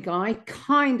looking guy,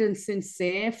 kind and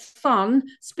sincere, fun,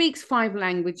 speaks 5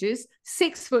 languages,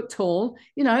 6 foot tall.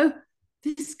 You know,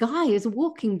 this guy is a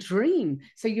walking dream.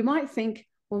 So you might think,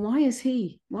 well, why is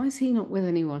he not with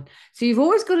anyone? So you've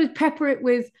always got to pepper it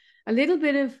with a little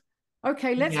bit of,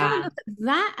 okay, let's have a Yeah. look at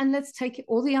that, and let's take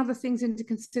all the other things into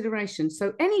consideration.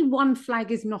 So any one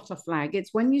flag is not a flag.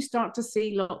 It's when you start to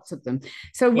see lots of them.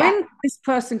 So Yeah. when this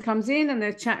person comes in and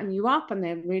they're chatting you up and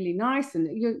they're really nice,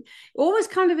 and you're always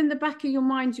kind of in the back of your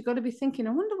mind, you've got to be thinking, I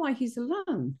wonder why he's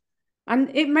alone. And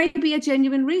it may be a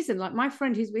genuine reason. Like my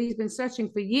friend, he's been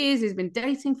searching for years. He's been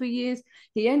dating for years.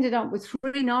 He ended up with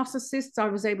 3 narcissists. I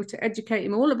was able to educate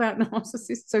him all about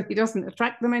narcissists, so he doesn't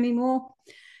attract them anymore.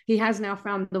 He has now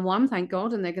found the one, thank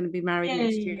God, and they're going to be married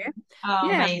next year. Yay. Oh,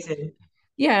 Yeah, amazing.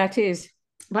 yeah, it is.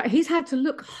 but he's had to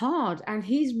look hard, and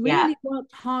he's really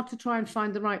worked hard to try and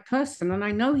find the right person. And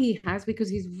I know he has, because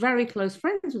he's very close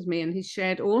friends with me and he's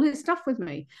shared all his stuff with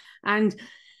me. And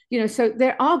so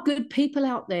there are good people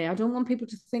out there. I don't want people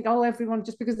to think, oh, everyone,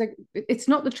 just because it's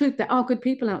not the truth. There are good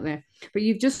people out there, but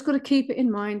you've just got to keep it in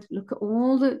mind. Look at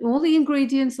all the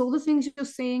ingredients, all the things you're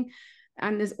seeing,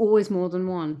 and there's always more than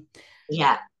one.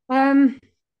 Yeah.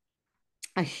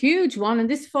 A huge one, and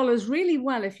this follows really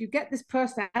well. If you get this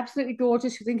person absolutely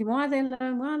gorgeous, you're thinking, why are they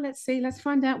alone? Well, let's see, let's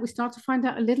find out. We start to find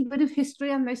out a little bit of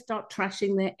history, and they start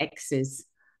trashing their exes.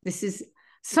 This is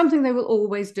something they will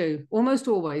always do, almost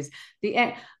always.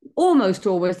 Almost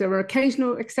always. There are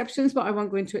occasional exceptions, but I won't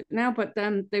go into it now. But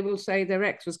they will say their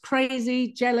ex was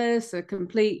crazy, jealous, a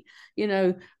complete,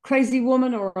 crazy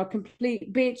woman, or a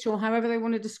complete bitch, or however they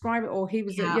want to describe it. Or he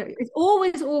was.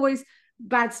 It's always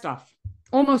bad stuff.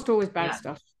 Almost always bad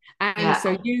stuff. And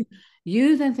so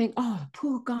you then think, oh,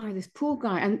 this poor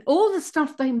guy, and all the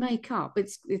stuff they make up.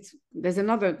 There's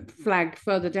another flag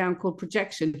further down called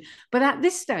projection. But at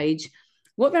this stage,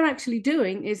 what they're actually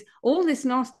doing is all this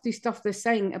nasty stuff they're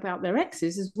saying about their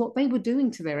exes is what they were doing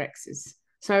to their exes.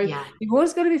 So you've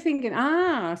always got to be thinking,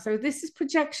 so this is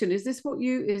projection. Is this what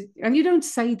and you don't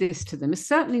say this to them. It's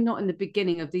certainly not in the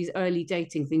beginning of these early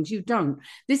dating things. You don't.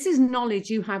 This is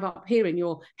knowledge you have up here in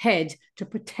your head to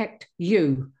protect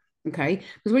you. Okay.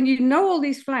 Because when you know all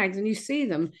these flags and you see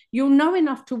them, you'll know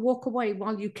enough to walk away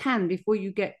while you can before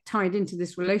you get tied into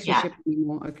this relationship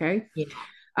anymore. Okay.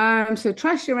 Yeah. So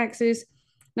trash your exes.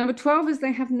 Number 12 is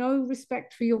they have no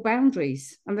respect for your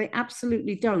boundaries, and they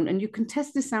absolutely don't. And you can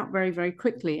test this out very, very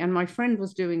quickly. And my friend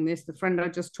was doing this, the friend I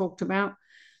just talked about.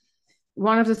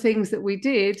 One of the things that we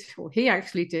did, or he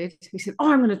actually did, he said,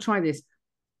 I'm going to try this.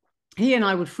 He and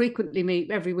I would frequently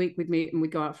meet. Every week we'd meet and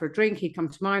we'd go out for a drink. He'd come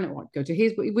to mine, or I'd go to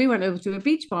his. But we went over to a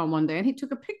beach bar one day, and he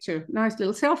took a picture, nice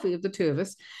little selfie of the two of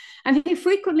us. And he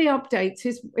frequently updates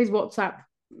his WhatsApp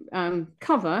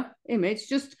cover image,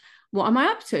 just what am I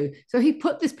up to? So he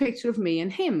put this picture of me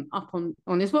and him up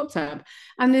on his WhatsApp.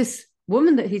 And this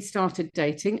woman that he'd started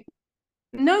dating,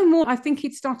 no more, I think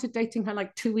he'd started dating her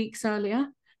like 2 weeks earlier,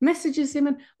 messages him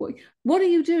and, what are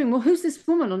you doing? Well, who's this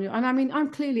woman on you? And I mean,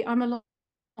 I'm a lot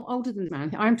older than the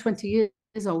man. I'm 20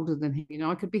 years older than him.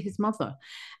 I could be his mother.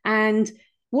 And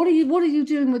what are you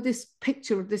doing with this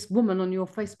picture of this woman on your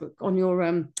Facebook, on your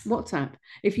WhatsApp?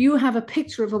 If you have a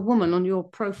picture of a woman on your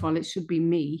profile, it should be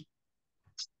me.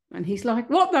 And he's like,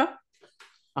 what the?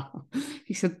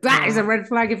 He said, that is a red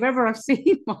flag if ever I've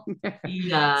seen one.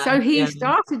 So he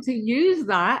started to use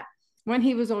that when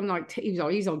he was on,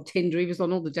 he's on Tinder, he was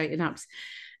on all the dating apps.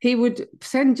 He would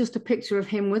send just a picture of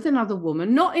him with another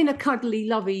woman, not in a cuddly,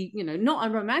 lovey, not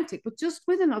a romantic, but just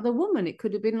with another woman. It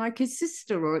could have been like his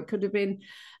sister, or it could have been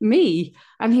me.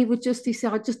 And he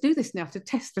said, I just do this now to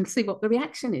test and see what the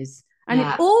reaction is. And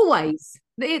it always,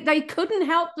 they couldn't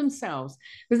help themselves.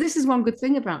 Because this is one good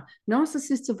thing about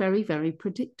narcissists are very, very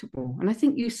predictable. And I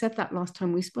think you said that last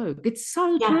time we spoke. It's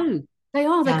so true. They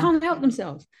are. They can't help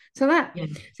themselves. So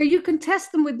so you can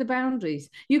test them with the boundaries.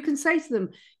 You can say to them,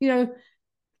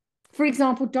 for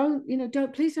example,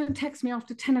 please don't text me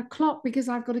after 10 o'clock because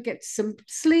I've got to get some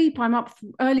sleep. I'm up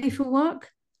early for work.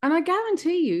 And I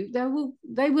guarantee you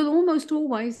they will almost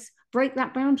always break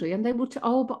that boundary, and they will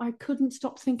but I couldn't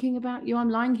stop thinking about you. I'm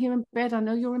lying here in bed. I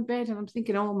know you're in bed, and I'm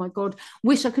thinking, oh my God,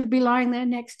 wish I could be lying there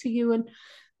next to you. And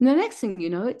the next thing you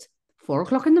know, it's 4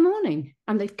 o'clock in the morning,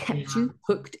 and they've kept you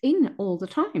hooked in all the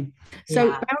time. So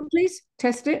boundaries,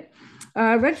 test it.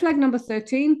 Red flag number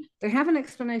 13, they have an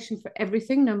explanation for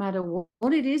everything, no matter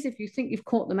what it is. If you think you've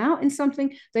caught them out in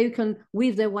something, they can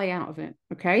weave their way out of it.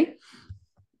 Okay.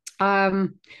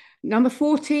 Number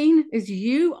 14 is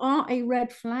you are a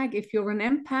red flag if you're an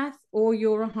empath or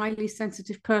you're a highly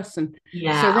sensitive person. So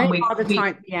they are the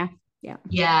type.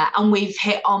 And we've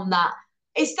hit on that.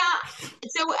 Is that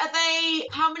so? Are they?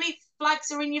 How many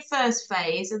flags are in your first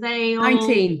phase? Are they all...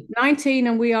 19,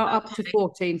 and we are up to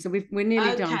 14. So we're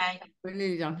nearly done. We're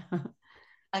nearly done.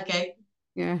 Okay.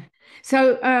 Yeah.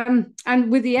 So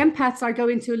and with the empaths I go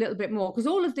into a little bit more, because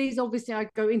all of these obviously I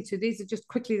go into. These are just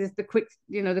quickly the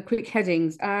quick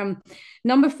headings.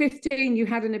 Number 15, you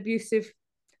had an abusive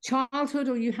childhood,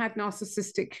 or you had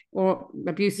narcissistic or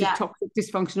abusive, toxic,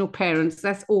 dysfunctional parents.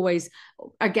 That's always,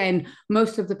 again,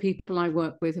 most of the people I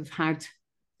work with have had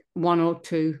one or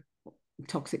two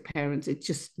toxic parents. It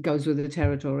just goes with the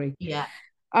territory.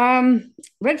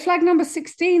 Red flag number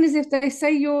 16 is if they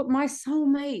say you're my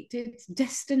soulmate, it's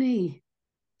destiny.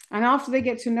 And after they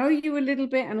get to know you a little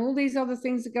bit and all these other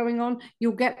things are going on,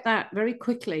 you'll get that very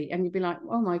quickly, and you'll be like,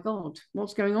 oh my God,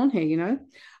 what's going on here,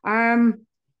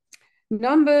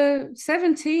 Number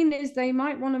 17 is they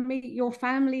might want to meet your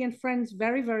family and friends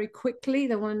very, very quickly.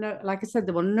 They want to know, like I said,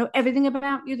 they want to know everything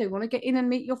about you. They want to get in and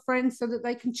meet your friends so that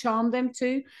they can charm them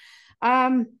too.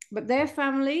 But their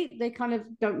family, they kind of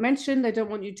don't mention, they don't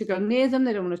want you to go near them,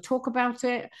 they don't want to talk about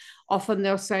it. Often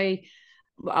they'll say,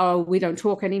 oh, we don't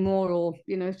talk anymore, or,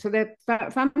 you know, so their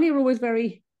family are always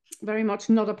very, very much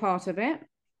not a part of it.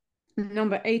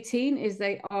 Number 18 is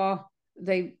they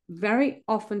very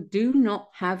often do not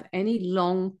have any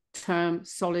long-term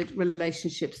solid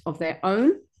relationships of their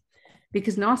own,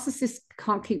 because narcissists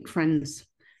can't keep friends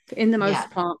in the most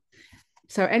part.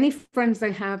 So any friends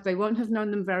they have, they won't have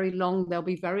known them very long. They'll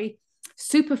be very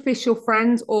superficial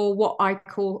friends, or what I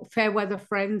call fair weather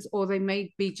friends, or they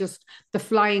may be just the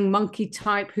flying monkey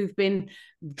type who've been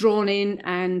drawn in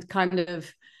and kind of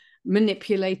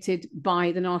manipulated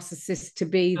by the narcissist to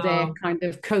be their kind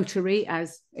of coterie,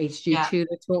 as H.G.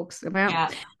 Tudor talks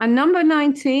about. And number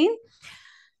 19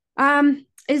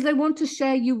 is they want to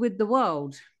share you with the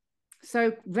world.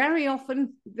 So very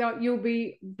often you'll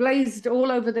be blazed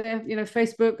all over their, you know,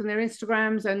 Facebook and their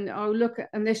Instagrams, and oh look,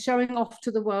 and they're showing off to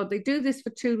the world. They do this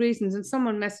for two reasons, and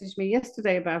someone messaged me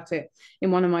yesterday about it in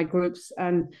one of my groups.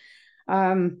 And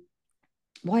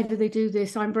why do they do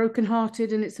this? I'm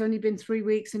brokenhearted, and it's only been 3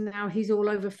 weeks, and now he's all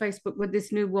over Facebook with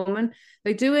this new woman.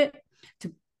 They do it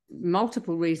to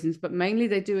multiple reasons, but mainly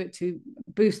they do it to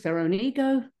boost their own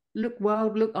ego. Look,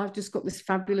 world, look, I've just got this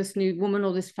fabulous new woman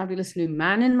or this fabulous new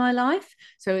man in my life.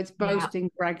 So it's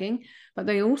boasting, bragging, but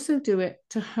they also do it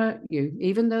to hurt you,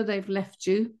 even though they've left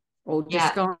you or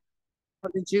discarded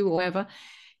you or whatever.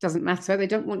 Doesn't matter. They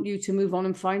don't want you to move on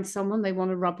and find someone. They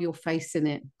want to rub your face in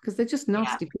it because they're just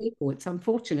nasty people. It's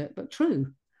unfortunate, but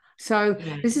true. So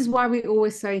this is why we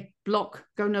always say block,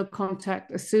 go no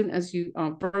contact. As soon as you are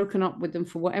broken up with them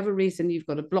for whatever reason, you've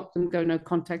got to block them, go no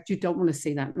contact. You don't want to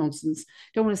see that nonsense.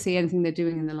 Don't want to see anything they're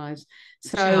doing in their lives.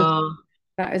 So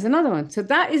that is another one. So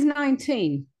that is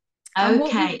 19.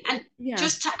 Okay. And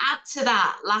just to add to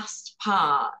that last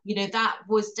part, you know, that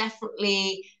was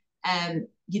definitely,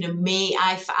 you know, me,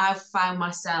 I've found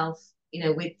myself, you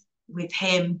know, with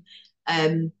him,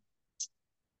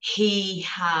 he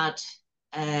had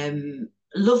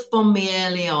love bombed me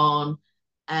early on,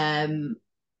 and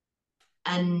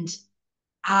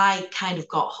I kind of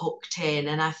got hooked in,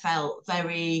 and I felt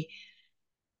very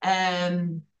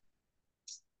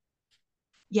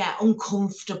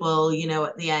uncomfortable, you know,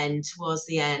 at the end, towards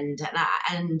the end.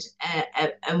 And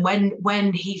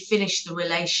when he finished the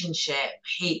relationship,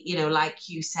 he, you know, like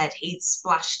you said, he'd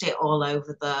splashed it all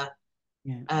over the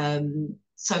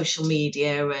social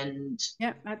media, and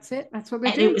that's it. That's what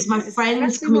they do. And it was my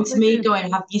friends coming to me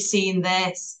going, have you seen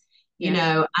this? You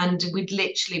know, and we'd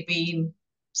literally been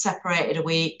separated a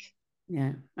week.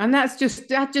 Yeah. And that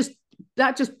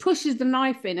just pushes the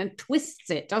knife in and twists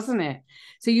it, doesn't it?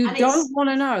 So you don't want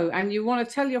to know, and you want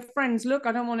to tell your friends, look,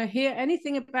 I don't want to hear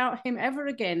anything about him ever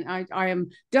again. I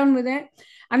am done with it.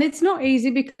 And it's not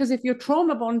easy, because if you're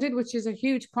trauma bonded, which is a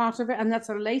huge part of it, and that's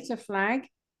a later flag,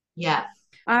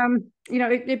 you know,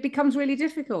 it becomes really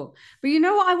difficult. But you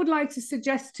know what I would like to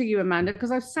suggest to you, Amanda,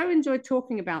 because I've so enjoyed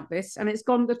talking about this, and it's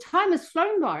gone, the time has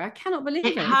flown by. I cannot believe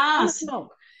it. It has.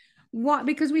 What?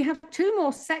 Because we have 2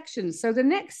 more sections. So the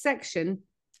next section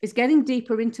is getting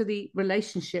deeper into the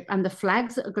relationship and the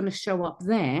flags that are going to show up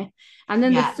there. And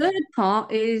then the third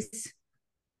part is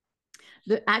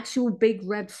the actual big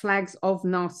red flags of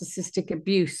narcissistic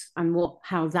abuse and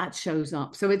how that shows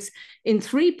up. So it's in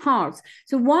 3 parts.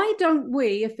 So why don't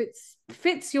we, if it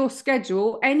fits your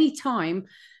schedule, anytime,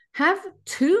 have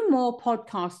 2 more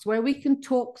podcasts where we can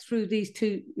talk through these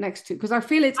next two, because I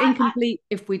feel it's incomplete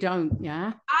if we don't.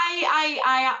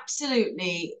 I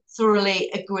absolutely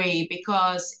thoroughly agree,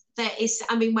 because there is,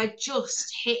 I mean, we're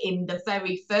just hitting the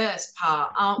very first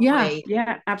part, aren't we?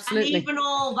 Yeah, absolutely. And even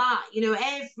all that, you know,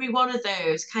 every one of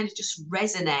those kind of just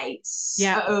resonates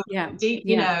so deep,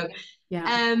 you know.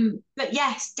 But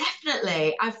yes,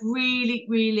 definitely, I've really,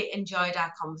 really enjoyed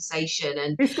our conversation,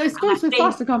 and it's going so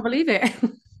fast, I can't believe it.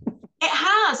 It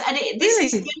has, and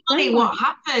this is generally what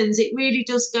happens. It really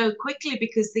does go quickly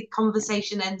because the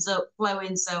conversation ends up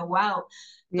flowing so well.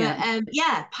 But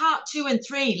part 2 and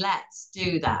 3, let's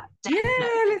do that. Definitely.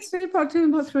 Yeah, let's do part 2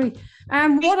 and part 3.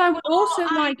 What I would also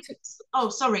like to... Oh,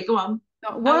 sorry, go on.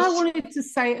 What I wanted to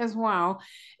say as well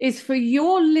is, for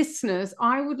your listeners,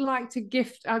 I would like to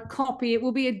gift a copy. It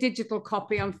will be a digital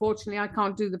copy. Unfortunately, I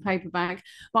can't do the paperback,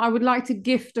 but I would like to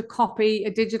gift a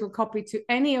digital copy to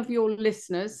any of your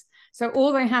listeners. So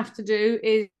all they have to do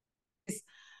is,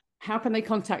 how can they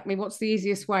contact me? What's the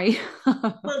easiest way?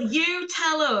 Well, you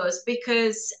tell us,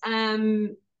 because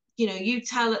you you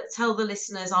tell the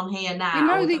listeners on here You know,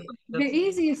 now.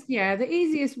 the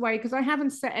easiest way, because I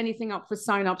haven't set anything up for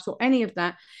sign-ups or any of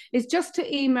that, is just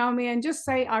to email me and just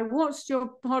say, I watched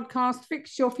your podcast,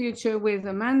 Fix Your Future with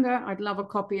Amanda. I'd love a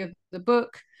copy of the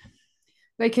book.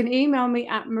 They can email me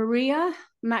at Maria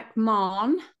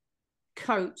McMahon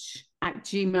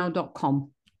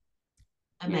coach@gmail.com.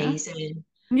 Amazing. Yeah?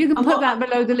 You can put that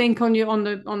below the link on on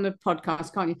the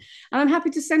podcast, can't you? And I'm happy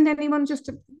to send anyone just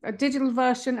a digital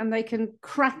version, and they can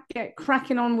get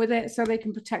cracking on with it, so they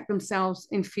can protect themselves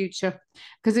in future,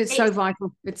 because it's so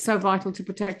vital. It's so vital to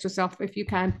protect yourself if you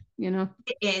can. It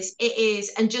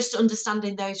is, and just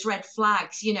understanding those red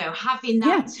flags. Having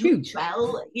that huge.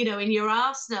 Well, in your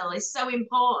arsenal is so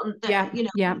important. That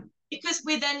because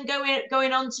we're then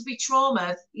going on to be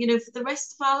trauma, for the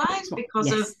rest of our lives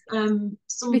because of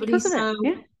somebody so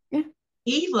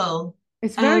evil.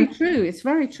 It's very true. It's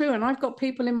very true. And I've got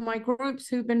people in my groups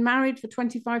who've been married for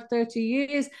 25, 30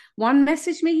 years. One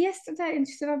messaged me yesterday and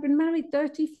she said, I've been married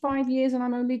 35 years and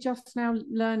I'm only just now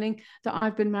learning that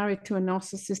I've been married to a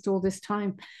narcissist all this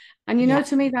time. And,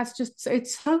 to me,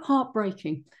 it's so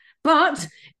heartbreaking. But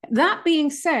that being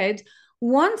said,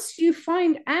 once you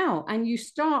find out and you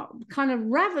start kind of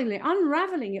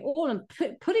unraveling it all and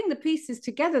putting the pieces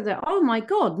together, that, oh my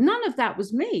God, none of that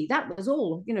was me. That was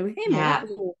all, him, or that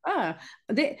was all her.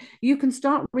 You can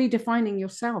start redefining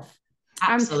yourself.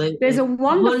 Absolutely. And there's a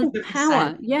wonderful 100%.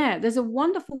 power. Yeah, there's a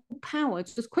wonderful power.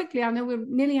 Just quickly, I know we're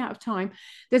nearly out of time.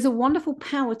 There's a wonderful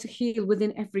power to heal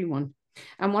within everyone.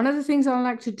 And one of the things I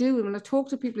like to do when I talk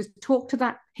to people is talk to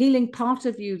that healing part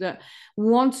of you that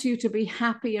wants you to be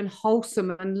happy and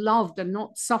wholesome and loved and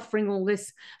not suffering all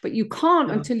this. But you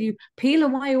can't until you peel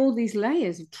away all these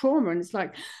layers of trauma. And it's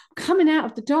like coming out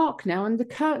of the dark now, and the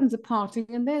curtains are parting,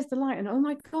 and there's the light. And oh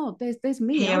my God, there's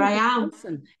me. Here I am.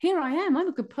 Here I am. I'm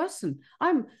a good person.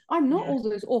 I'm not all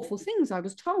those awful things I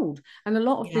was told. And a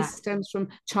lot of this stems from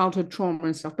childhood trauma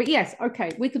and stuff. But yes,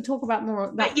 okay, we can talk about more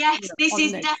of that. But yes, this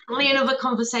is definitely another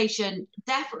conversation.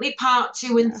 Definitely part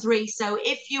 2 and 3. So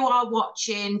if you are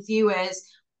watching, viewers,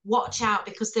 watch out,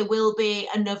 because there will be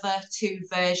another 2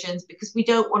 versions, because we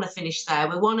don't want to finish there.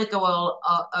 We want to go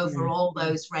over all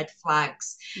those red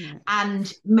flags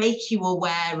and make you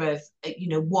aware of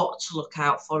what to look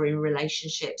out for in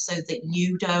relationships, so that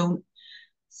you don't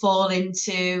fall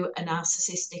into a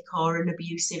narcissistic or an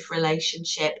abusive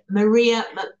relationship. Maria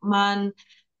McMahon,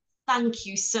 thank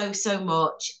you so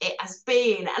much. It has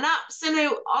been an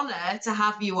absolute honour to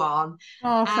have you on.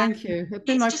 Oh, thank you. It's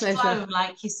been my pleasure. Flown,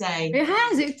 like you say. It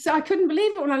has. I couldn't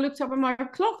believe it when I looked up at my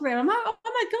clock there. I'm like, oh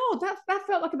my God, that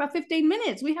felt like about 15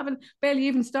 minutes. We haven't barely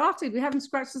even started. We haven't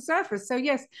scratched the surface. So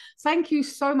yes, thank you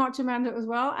so much, Amanda, as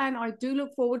well. And I do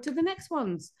look forward to the next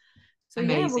ones. So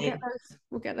amazing.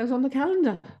 We'll get those on the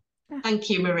calendar. Thank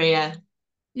you, Maria.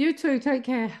 You too. Take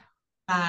care.